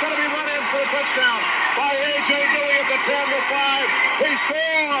scrimmage. It's going to be run in for a touchdown by A.J. Dewey at the 10-5. He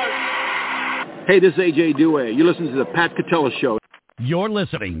scores! Hey, this is A.J. Dewey. You listen to the Pat Catello Show. You're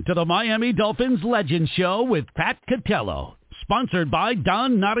listening to the Miami Dolphins Legend Show with Pat Catello, sponsored by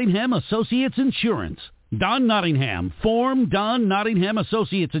Don Nottingham Associates Insurance. Don Nottingham formed Don Nottingham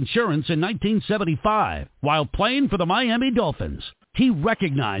Associates Insurance in 1975 while playing for the Miami Dolphins. He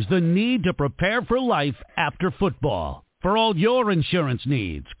recognized the need to prepare for life after football. For all your insurance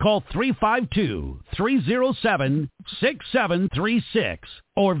needs, call 352-307-6736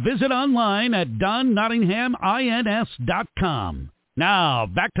 or visit online at donnottinghamins.com. Now,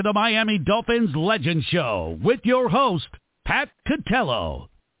 back to the Miami Dolphins Legend Show with your host, Pat Catello.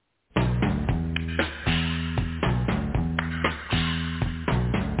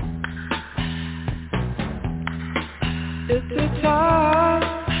 It's the time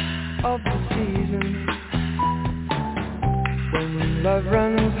of the season when love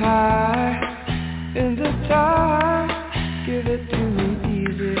runs high. In the time, give it to me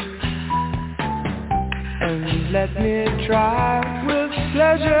easy and let me try with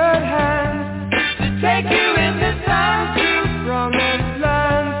pleasured hands to take you in the time to promised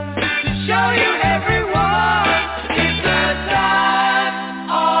land, to show you everyone. It's the time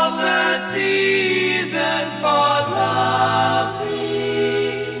of the season for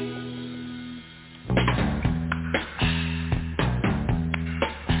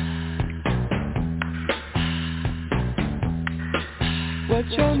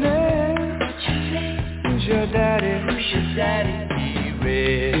What's your name? Who's your daddy? He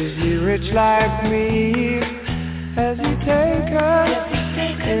rich. Is he rich like me? Has he take us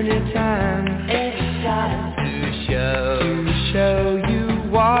anytime to show you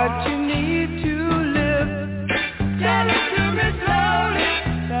what you need to live? Tell it to me slowly.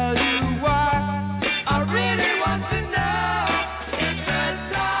 Tell you why I really want to know. It's the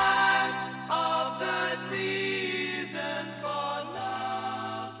time of the season for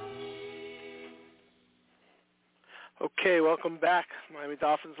love. Okay, welcome back. Miami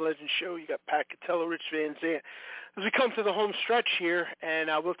Dolphins Legend Show. You got Pat Catello, Rich Van Zandt. As we come to the home stretch here, and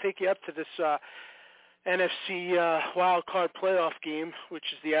we'll take you up to this NFC wild card playoff game,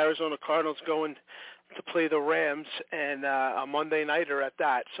 which is the Arizona Cardinals going to play the Rams, and a Monday nighter at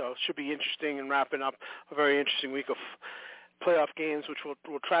that. So it should be interesting and wrapping up a very interesting week of playoff games, which we'll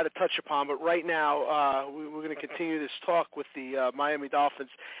try to touch upon. But right now, we're going to continue this talk with the Miami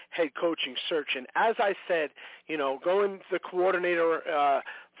Dolphins head coaching search. And as I said, going the coordinator,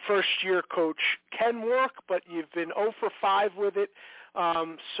 first-year coach can work, but you've been 0 for 5 with it.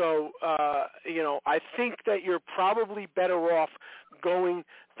 So I think that you're probably better off going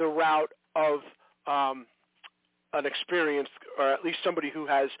the route of an experienced, or at least somebody who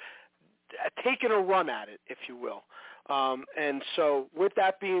has taken a run at it, if you will. And so with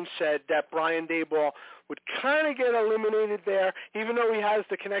that being said, that Brian Daboll would kind of get eliminated there, even though he has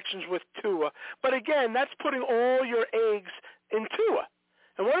the connections with Tua. But again, that's putting all your eggs in Tua.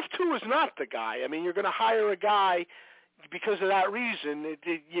 And what if Tua's not the guy? I mean, you're going to hire a guy because of that reason.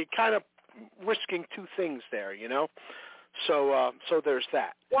 You're kind of risking two things there, So there's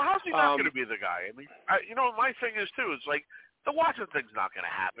that. Well, how's he not going to be the guy? I mean, my thing is, too, it's like, the Watson thing's not going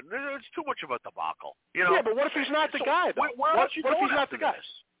to happen. It's too much of a debacle. Yeah, but what if he's not the guy, though? What if he's not the guy?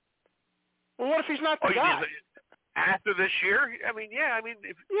 Well, what if he's not the guy? After this year?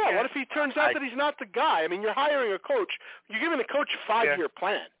 What if he turns out that he's not the guy? I mean, you're hiring a coach. You're giving a coach a 5-year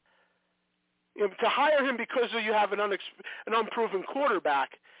plan. To hire him because you have an unproven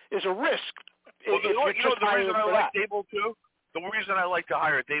quarterback is a risk. Well, the reason I like Daboll, too? The reason I like to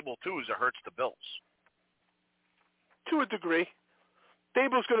hire Daboll, too, is it hurts the Bills. To a degree.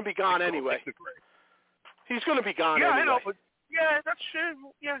 Daboll's going to be gone anyway. He's going to be gone anyway. I know, but that's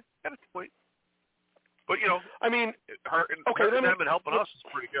got a point. But I mean, hurting them and helping us is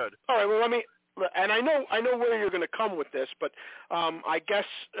pretty good. All right, well, and I know where you're going to come with this, but I guess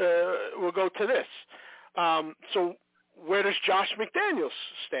we'll go to this. So where does Josh McDaniels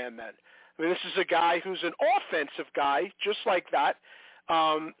stand then? I mean, this is a guy who's an offensive guy, just like that,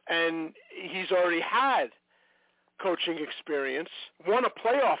 and he's already had coaching experience, won a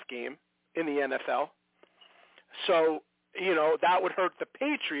playoff game in the NFL. So, that would hurt the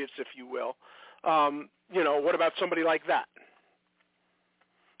Patriots, if you will. What about somebody like that?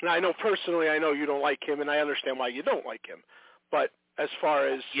 Now, I know you don't like him, and I understand why you don't like him. But as far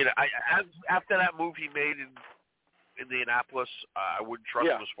as... after that move he made in Indianapolis, I wouldn't trust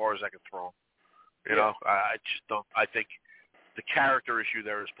him as far as I could throw him. I just don't... I think the character issue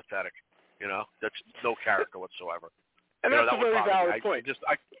there is pathetic. That's no character whatsoever. And that's a very valid point.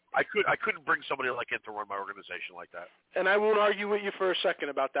 I couldn't bring somebody like him to run my organization like that. And I won't argue with you for a second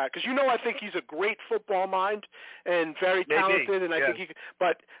about that, because I think he's a great football mind and very talented, and I think he.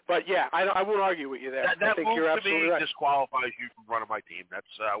 But yeah, I won't argue with you there. That I think move you're to absolutely me right. disqualifies you from running my team. That's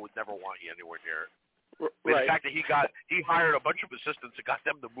I would never want you anywhere near it. Right. The fact that he hired a bunch of assistants and got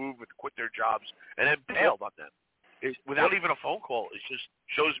them to move and quit their jobs and then bailed on them without even a phone call. It just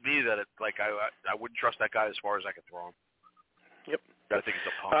shows me that I wouldn't trust that guy as far as I can throw him. Yep. I think he's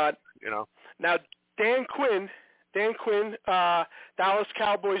a punk. Now Dan Quinn, Dallas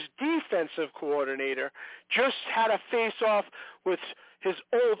Cowboys defensive coordinator, just had a face-off with his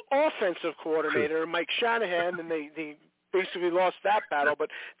old offensive coordinator, Mike Shanahan, and they basically lost that battle. But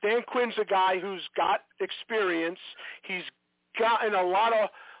Dan Quinn's a guy who's got experience. He's gotten a lot of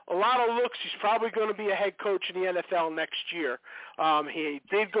looks. He's probably going to be a head coach in the NFL next year. He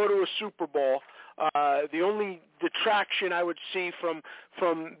did go to a Super Bowl. The only detraction I would see from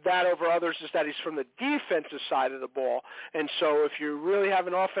that over others is that he's from the defensive side of the ball. And so if you're really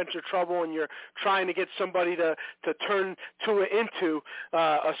having offensive trouble and you're trying to get somebody to turn Tua into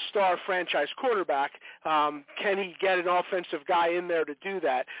a star franchise quarterback, can he get an offensive guy in there to do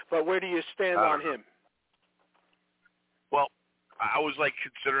that? But where do you stand on him? Well, I was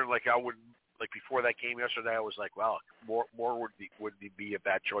considering I wouldn't before that game yesterday. I was like, well, more wouldn't be a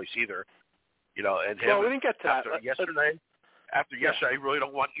bad choice either. And him. Well, we didn't get to after that. Yesterday, I really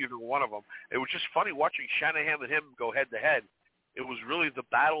don't want either one of them. It was just funny watching Shanahan and him go head to head. It was really the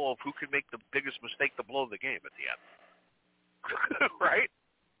battle of who could make the biggest mistake to blow the game at the end. Right?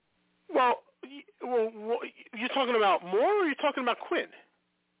 Well, you're talking about Moore, or are you talking about Quinn?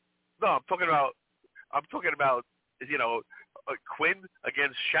 No, I'm talking about Quinn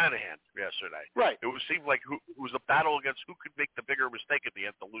against Shanahan yesterday. Right. It seemed like it was a battle against who could make the bigger mistake at the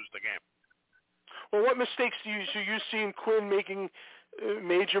end to lose the game. Well, what mistakes do you seen Quinn making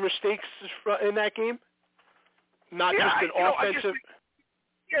major mistakes in that game? Not just an offensive.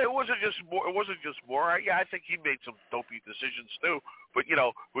 It wasn't just more. I think he made some dopey decisions too. But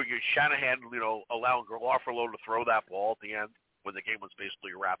with your Shanahan, allowing Garofalo to throw that ball at the end when the game was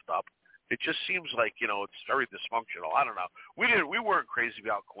basically wrapped up, it just seems like it's very dysfunctional. I don't know. We weren't crazy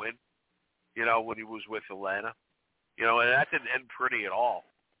about Quinn, when he was with Atlanta, and that didn't end pretty at all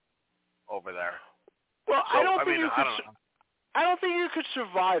over there. Well, so, I don't think you could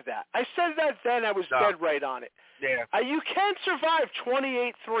survive that. I said that then. I was dead right on it. Yeah. You can't survive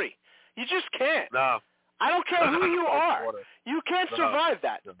 28-3. You just can't. No. I don't care who you are. You can't survive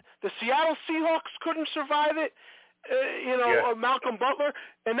that. The Seattle Seahawks couldn't survive it. Malcolm Butler,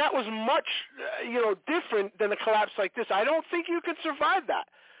 and that was much, different than a collapse like this. I don't think you could survive that.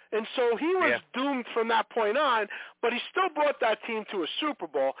 And so he was doomed from that point on, but he still brought that team to a Super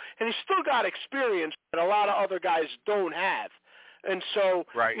Bowl, and he still got experience that a lot of other guys don't have. And so,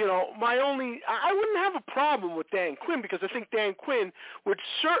 I wouldn't have a problem with Dan Quinn, because I think Dan Quinn would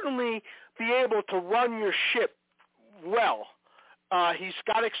certainly be able to run your ship well. He's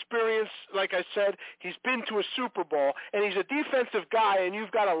got experience, like I said. He's been to a Super Bowl, and he's a defensive guy, and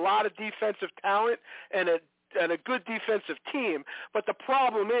you've got a lot of defensive talent and a good defensive team. But the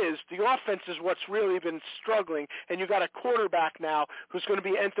problem is the offense is what's really been struggling, and you've got a quarterback now who's going to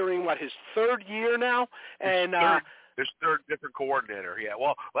be entering, his third year now? And his third different coordinator, yeah.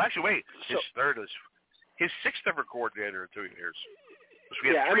 Well, actually, wait. His sixth different coordinator in 2 years.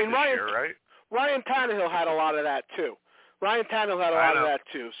 Ryan Tannehill had a lot of that, too.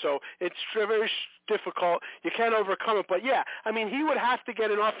 So it's very difficult. You can't overcome it. But, he would have to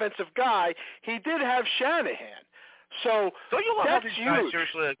get an offensive guy. He did have Shanahan. So don't you love that's these huge. guys,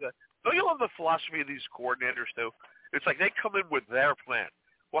 seriously? Don't you love the philosophy of these coordinators, too? It's like they come in with their plan.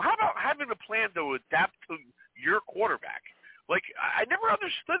 Well, how about having a plan to adapt to your quarterback? I never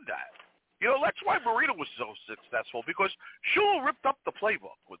understood that. That's why Marino was so successful, because Shula ripped up the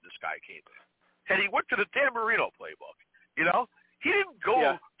playbook when this guy came in. And he went to the Dan Marino playbook. He didn't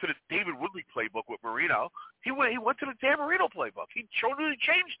go to the David Woodley playbook with Marino. He went to the Dan Marino playbook. He totally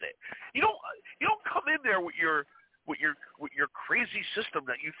changed it. You don't come in there with your crazy system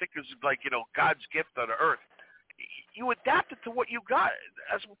that you think is God's gift on earth. You adapt it to what you got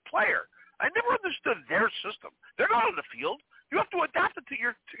as a player. I never understood their system. They're not on the field. You have to adapt it to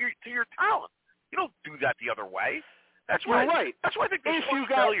your talent. You don't do that the other way. That's why. Right. That's why I think there's so much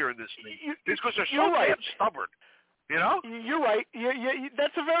failure in this league. It's because they're so damn stubborn. You're right.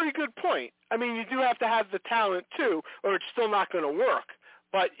 That's a very good point. You do have to have the talent too, or it's still not going to work.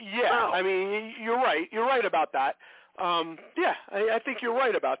 But you're right. You're right about that. I think you're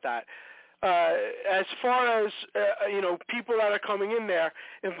right about that. As far as people that are coming in there,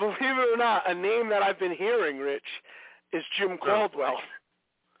 and believe it or not, a name that I've been hearing, Rich, is Jim Caldwell.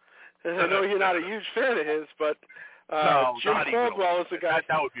 I know you're not a huge fan of his, but no, Jim Caldwell is the guy.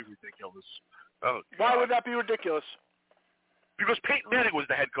 That would be ridiculous. Oh, why would that be ridiculous? Because Peyton Manning was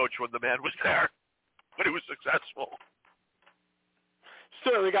the head coach when the man was there, but he was successful.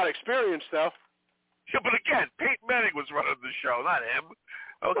 Certainly got experience, though. Yeah, but again, Peyton Manning was running the show, not him.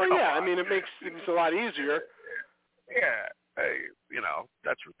 Oh, well, yeah, on. I mean, it makes things a lot easier. Yeah, hey,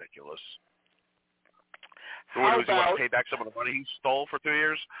 that's ridiculous. How you about want to pay back some of the money he stole for 2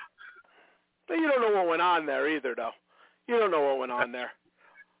 years? You don't know what went on there either, though. You don't know what went on there.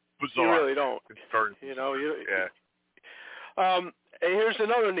 Bizarre. You really don't. It's very bizarre. Yeah. Here's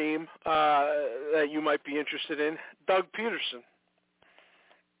another name that you might be interested in, Doug Peterson.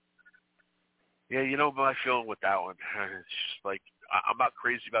 Yeah, my feeling with that one. It's just like I'm not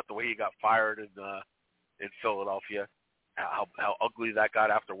crazy about the way he got fired in Philadelphia, how ugly that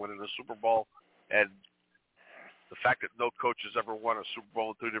got after winning the Super Bowl, and the fact that no coach has ever won a Super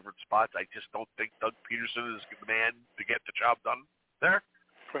Bowl in 2 different spots. I just don't think Doug Peterson is the man to get the job done there.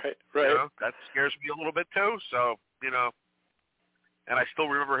 Right. That scares me a little bit too. So and I still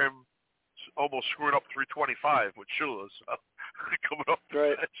remember him almost screwing up 325 with Shula coming up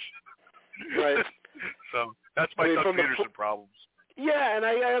the bench. Right. So that's my Doug Peterson problems. Yeah, and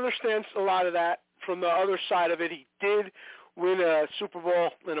I understand a lot of that. From the other side of it, he did win a Super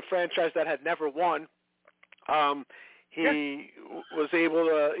Bowl in a franchise that had never won. He was able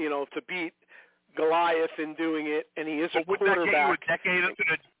to beat Goliath in doing it, and he is a quarterback.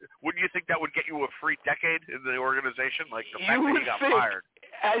 Wouldn't you think that would get you a free decade in the organization? Like the fact that he got fired.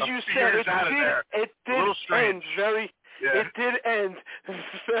 As you said, it did end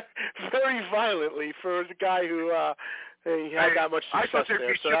very violently for the guy who he had that much success I thought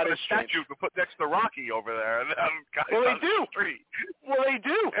there. So that is a statue to put next to Rocky over there. Well, they do. Well, they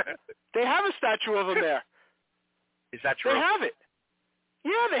do. They have a statue of him there. Is that true? They have it.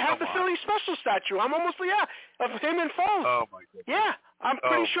 Yeah, they have the Philly Special statue. I'm almost of him and Foles. Oh my goodness. Yeah, I'm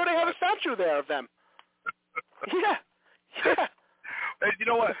pretty sure they have a statue there of them. Yeah. And you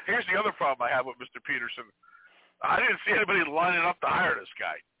know what? Here's the other problem I have with Mr. Peterson. I didn't see anybody lining up to hire this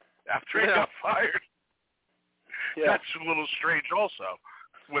guy after he got fired. Yeah. That's a little strange also,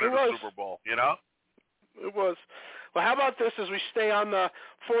 winning a Super Bowl, It was. Well, how about this as we stay on the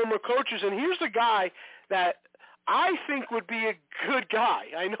former coaches? And here's a guy that I think would be a good guy.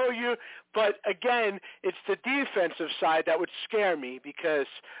 I know you, but again, it's the defensive side that would scare me because,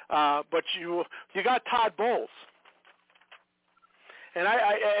 but you got Todd Bowles. And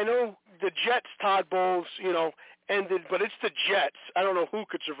I know the Jets' Todd Bowles, ended, but it's the Jets. I don't know who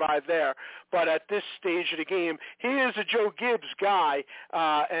could survive there. But at this stage of the game, he is a Joe Gibbs guy,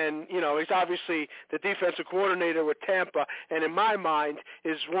 and he's obviously the defensive coordinator with Tampa. And in my mind,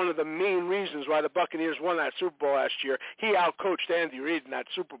 is one of the main reasons why the Buccaneers won that Super Bowl last year. He outcoached Andy Reid in that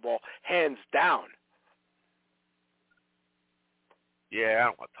Super Bowl, hands down. Yeah, I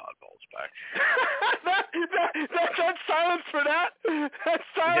don't want Todd Bowles back. That's silence for that. That's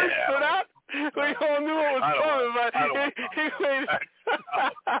silence for that. We all knew it was coming, but I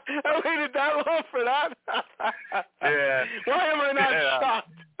waited that long for that. Yeah. Why am I not shocked?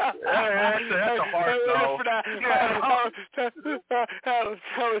 That's a hard no.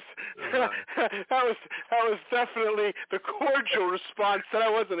 That was definitely the cordial response that I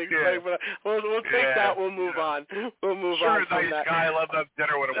wasn't expecting. But we'll take that. We'll move on. We'll move on from nice that. Guy. I love to have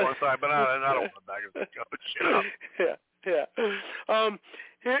dinner with him one time, but I don't want him back as a coach. Yeah.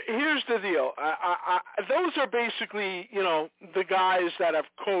 Here's the deal. Those are basically, the guys that have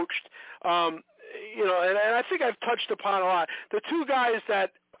coached, and I think I've touched upon a lot. The two guys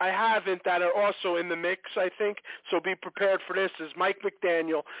that I haven't that are also in the mix, I think, so be prepared for this, is Mike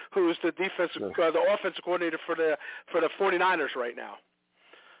McDaniel, who is the the offensive coordinator for the 49ers right now.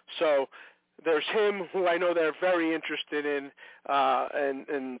 So there's him, who I know they're very interested in,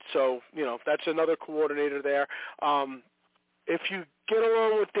 and so, that's another coordinator there. If you get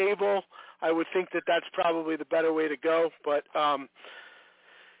along with Dable, I would think that that's probably the better way to go. But,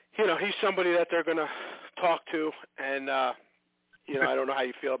 he's somebody that they're going to talk to, and, I don't know how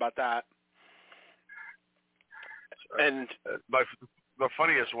you feel about that. And the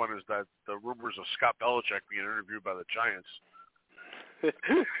funniest one is that the rumors of Scott Belichick being interviewed by the Giants.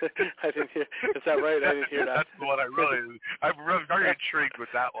 I didn't hear. Is that right? I didn't hear that. That's the one I'm very intrigued with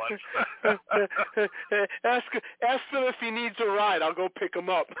that one. Ask him if he needs a ride. I'll go pick him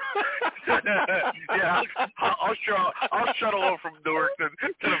up. Yeah, I'll shuttle him from Newark to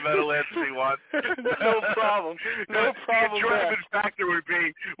the Meadowlands if he wants. No problem. No problem. The enjoyment factor would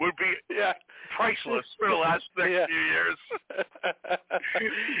be priceless for the last next few years.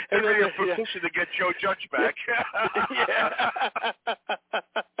 They're in a position to get Joe Judge back.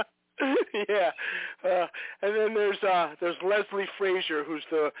 And then there's Leslie Frazier, who's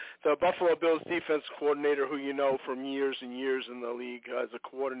the Buffalo Bills defense coordinator, who you know from years and years in the league as a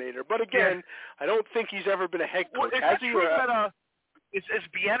coordinator. But again, I don't think he's ever been a head coach. Well, has he? Is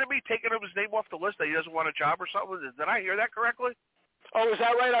Bieniemy taking his name off the list that he doesn't want a job or something? Did I hear that correctly? Oh, is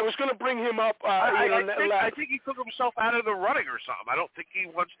that right? I was going to bring him up. I think he took himself out of the running or something. I don't think he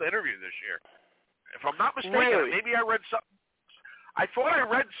wants to interview this year. If I'm not mistaken, really? Maybe I read something. I thought I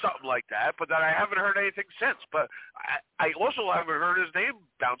read something like that, but then I haven't heard anything since. But I also haven't heard his name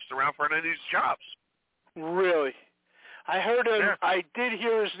bounced around for any of these jobs. Really? I heard him. Yeah. I did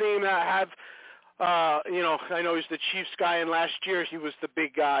hear his name. I know he's the Chiefs guy, and last year he was the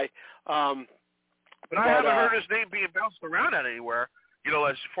big guy. But I haven't heard his name being bounced around anywhere,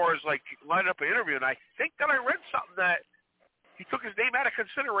 as far as, like, lining up an interview. And I think that I read something that he took his name out of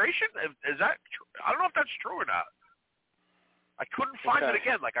consideration. Is that true? I don't know if that's true or not. I couldn't find it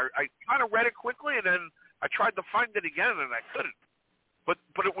again. Like, I kind of read it quickly, and then I tried to find it again, and I couldn't. But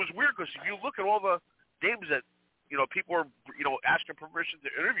it was weird because if you look at all the names that, people are, asking permission to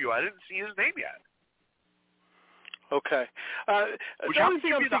interview, I didn't see his name yet. Okay. Which how can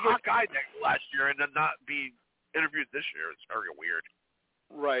you be the hot guy last year and then not be interviewed this year? It's very weird.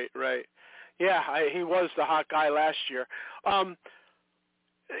 Right. Yeah, he was the hot guy last year. And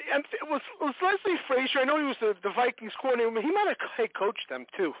was Leslie Frazier? I know he was the Vikings coordinator, but he might have head coached them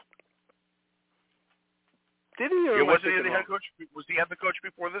too. Did he? Or wasn't he the head coach? Was he the coach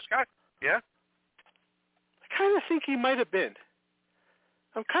before this guy? Yeah. I kind of think he might have been.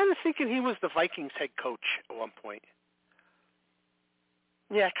 I'm kind of thinking he was the Vikings head coach at one point.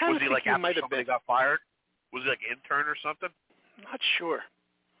 Yeah, I kind of think he might have been. Was he got fired? Was he like intern or something? I'm not sure.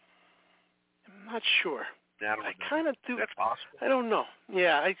 Yeah, I kind of do. That's possible. I don't know.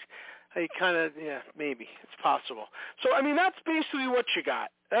 Yeah, I kind of, maybe. It's possible. So, I mean, that's basically what you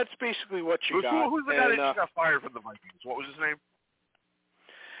got. Who's the guy that just got fired from the Vikings? What was his name?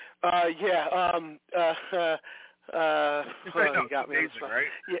 You got me. Amazing,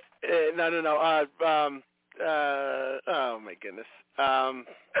 right? Yeah, no. Oh my goodness.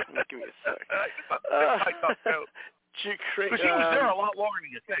 Give me a sec. Because he was there a lot longer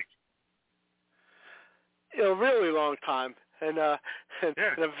than you think. A really long time, and a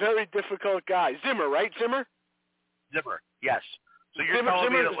very difficult guy. Zimmer, right? Zimmer, yes. So you're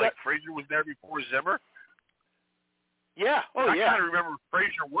telling me that Frazier was there before Zimmer? Yeah. Oh, I kind of remember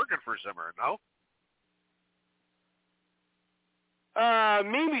Frazier working for Zimmer. No.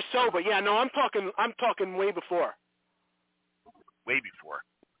 Maybe so, but yeah, no, I'm talking way before. Way before.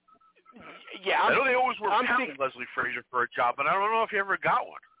 Yeah, I know they always were counting Leslie Frazier for a job, but I don't know if he ever got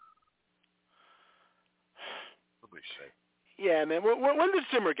one. Let me see. Yeah, man. When did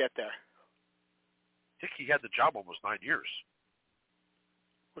Zimmer get there? I think he had the job almost 9 years.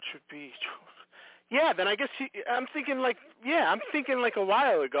 Which would be, yeah. Then I guess I'm thinking like a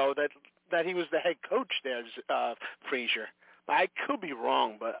while ago that he was the head coach there, Frazier. I could be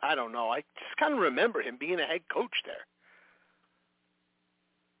wrong, but I don't know. I just kind of remember him being a head coach there.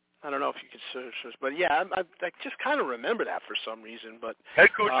 I don't know if you could search, but yeah, I just kind of remember that for some reason. But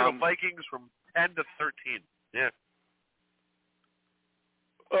head coach of the Vikings from 10 to 13. Yeah.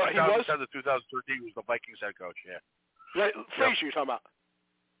 He was 2010 to 2013. He was the Vikings head coach. Yeah. Right, Frazier, you're talking about.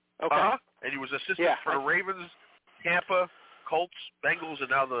 Okay. And he was assistant for the Ravens, Tampa, Colts, Bengals, and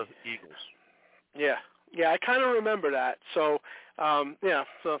now the Eagles. Yeah. Yeah, I kind of remember that. So,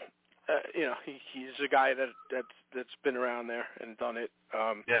 he's a guy that's been around there and done it.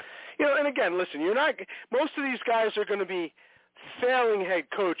 And again, listen, most of these guys are going to be failing head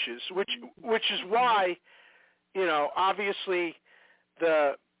coaches, which is why, obviously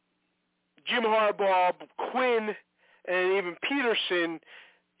the Jim Harbaugh, Quinn, and even Peterson,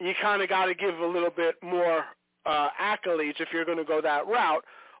 you kind of got to give a little bit more accolades if you're going to go that route,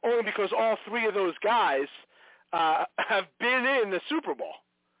 only because all three of those guys have been in the Super Bowl.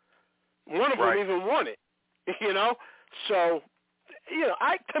 One of them even won it, So,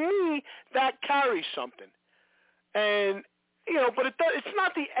 to me, that carries something. And, but it's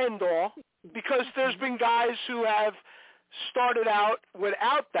not the end all, because there's been guys who have started out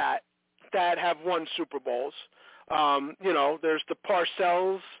without that have won Super Bowls. There's the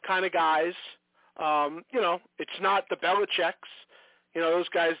Parcells kind of guys. It's not the Belichicks. Those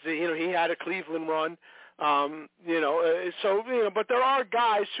guys, he had a Cleveland run. But there are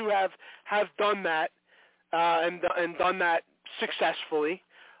guys who have done that and done that successfully.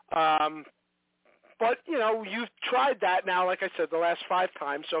 But you've tried that now, like I said, the last 5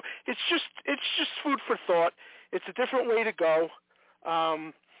 times. So it's just food for thought. It's a different way to go,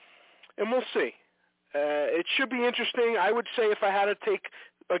 and we'll see. It should be interesting. I would say if I had to take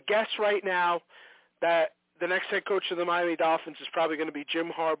a guess right now that the next head coach of the Miami Dolphins is probably going to be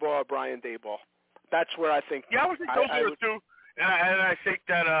Jim Harbaugh or Brian Daboll. That's where I think. Yeah, I would think those are two, and I think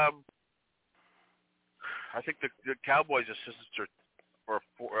that I think the Cowboys' assistants are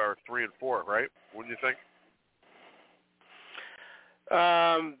 3 and 4, right? What do you think?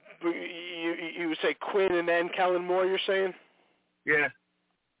 You would say Quinn and then Kellen Moore. You're saying? Yeah.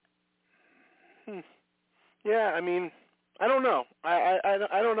 Yeah, I mean, I don't know. I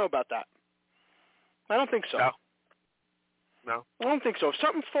don't know about that. I don't think so. No. I don't think so. If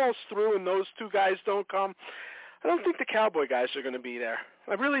something falls through and those two guys don't come, I don't think the Cowboy guys are going to be there.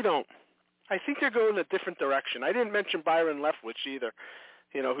 I really don't. I think they're going a different direction. I didn't mention Byron Leftwich either,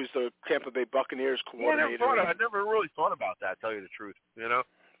 who's the Tampa Bay Buccaneers coordinator. Yeah, I never really thought about that, to tell you the truth, Yeah, and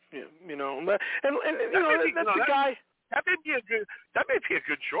that's the guy. That may be a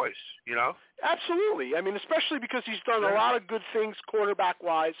good choice, Absolutely. I mean, especially because he's done a lot of good things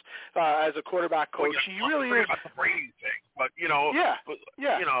quarterback-wise as a quarterback coach. He really is. About the Brady thing, but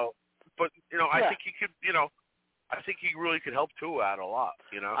I think he could. I think he really could help Tua out a lot.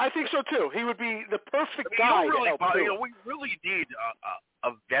 I think so too. He would be the perfect guy to help Tua. We really need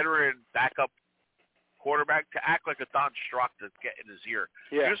a veteran backup quarterback to act like a Don Strock to get in his ear.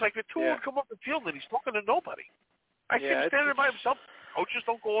 Yeah. It's like the Tua would come up the field and he's talking to nobody. I see him standing by himself. Coaches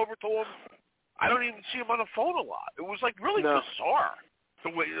don't go over to him. I don't even see him on the phone a lot. It was like really bizarre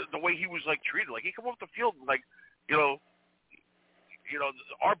the way he was like treated. Like he come off the field and like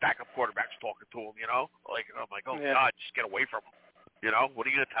our backup quarterback's talking to him. Like and I'm like, oh God, just get away from him. What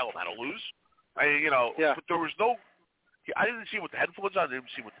are you gonna tell him, how to lose? But there was no. I didn't see him with the headphones on. I didn't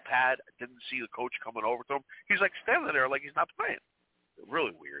see him with the pad. I didn't see the coach coming over to him. He's like standing there like he's not playing.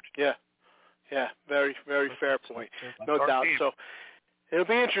 Really weird. Yeah. Yeah, very, very fair point. No doubt. So it'll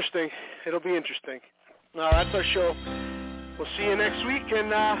be interesting. Now, that's our show. We'll see you next week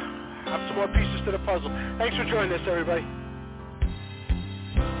and have some more pieces to the puzzle. Thanks for joining us, everybody.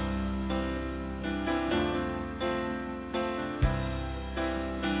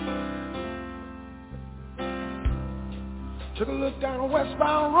 Took a look down a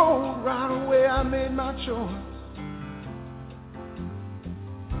westbound road, right away I made my choice.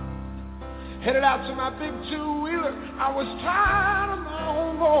 Headed out to my big two-wheeler, I was tired of my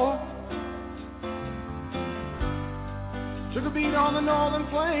own voice. Took a beat on the northern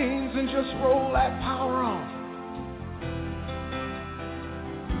plains and just rolled that power on.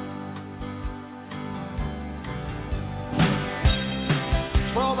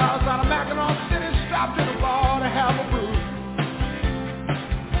 "12 hours out of Mackinac City, stopped in a bar to have a brew.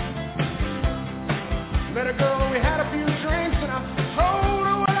 Met a girl and we had a few drinks and I told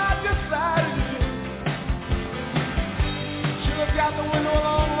her what I decided to do. She looked out the window a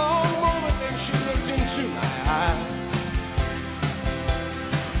long, long moment, then she looked into my eyes.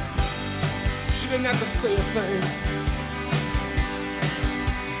 She didn't have to say a thing.